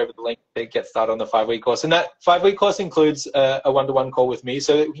send you over the link to get started on the 5-week course. And that 5-week course includes a one-to-one call with me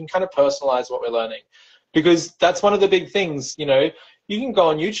so that we can kind of personalize what we're learning, because that's one of the big things. You can go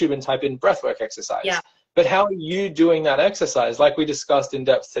on YouTube and type in breathwork exercise, but how are you doing that exercise? Like we discussed in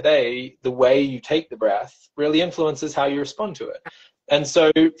depth today, the way you take the breath really influences how you respond to it. And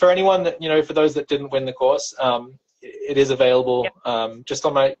so for anyone that, for those that didn't win the course, it is available just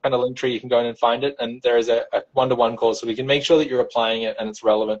on my kind of link tree. You can go in and find it, and there is a one-to-one course so we can make sure that you're applying it and it's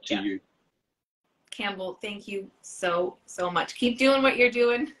relevant to you. Campbell, thank you so much. Keep doing what you're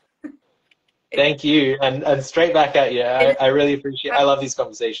doing. Thank you, and straight back at you. I really appreciate. I love these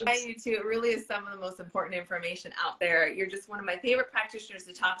conversations. I do too. It really is some of the most important information out there. You're just one of my favorite practitioners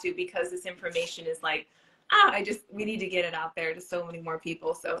to talk to, because this information is like, we need to get it out there to so many more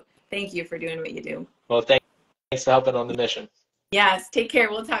people. So thank you for doing what you do. Well, thanks for helping on the mission. Yes. Take care.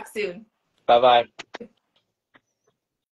 We'll talk soon. Bye-bye.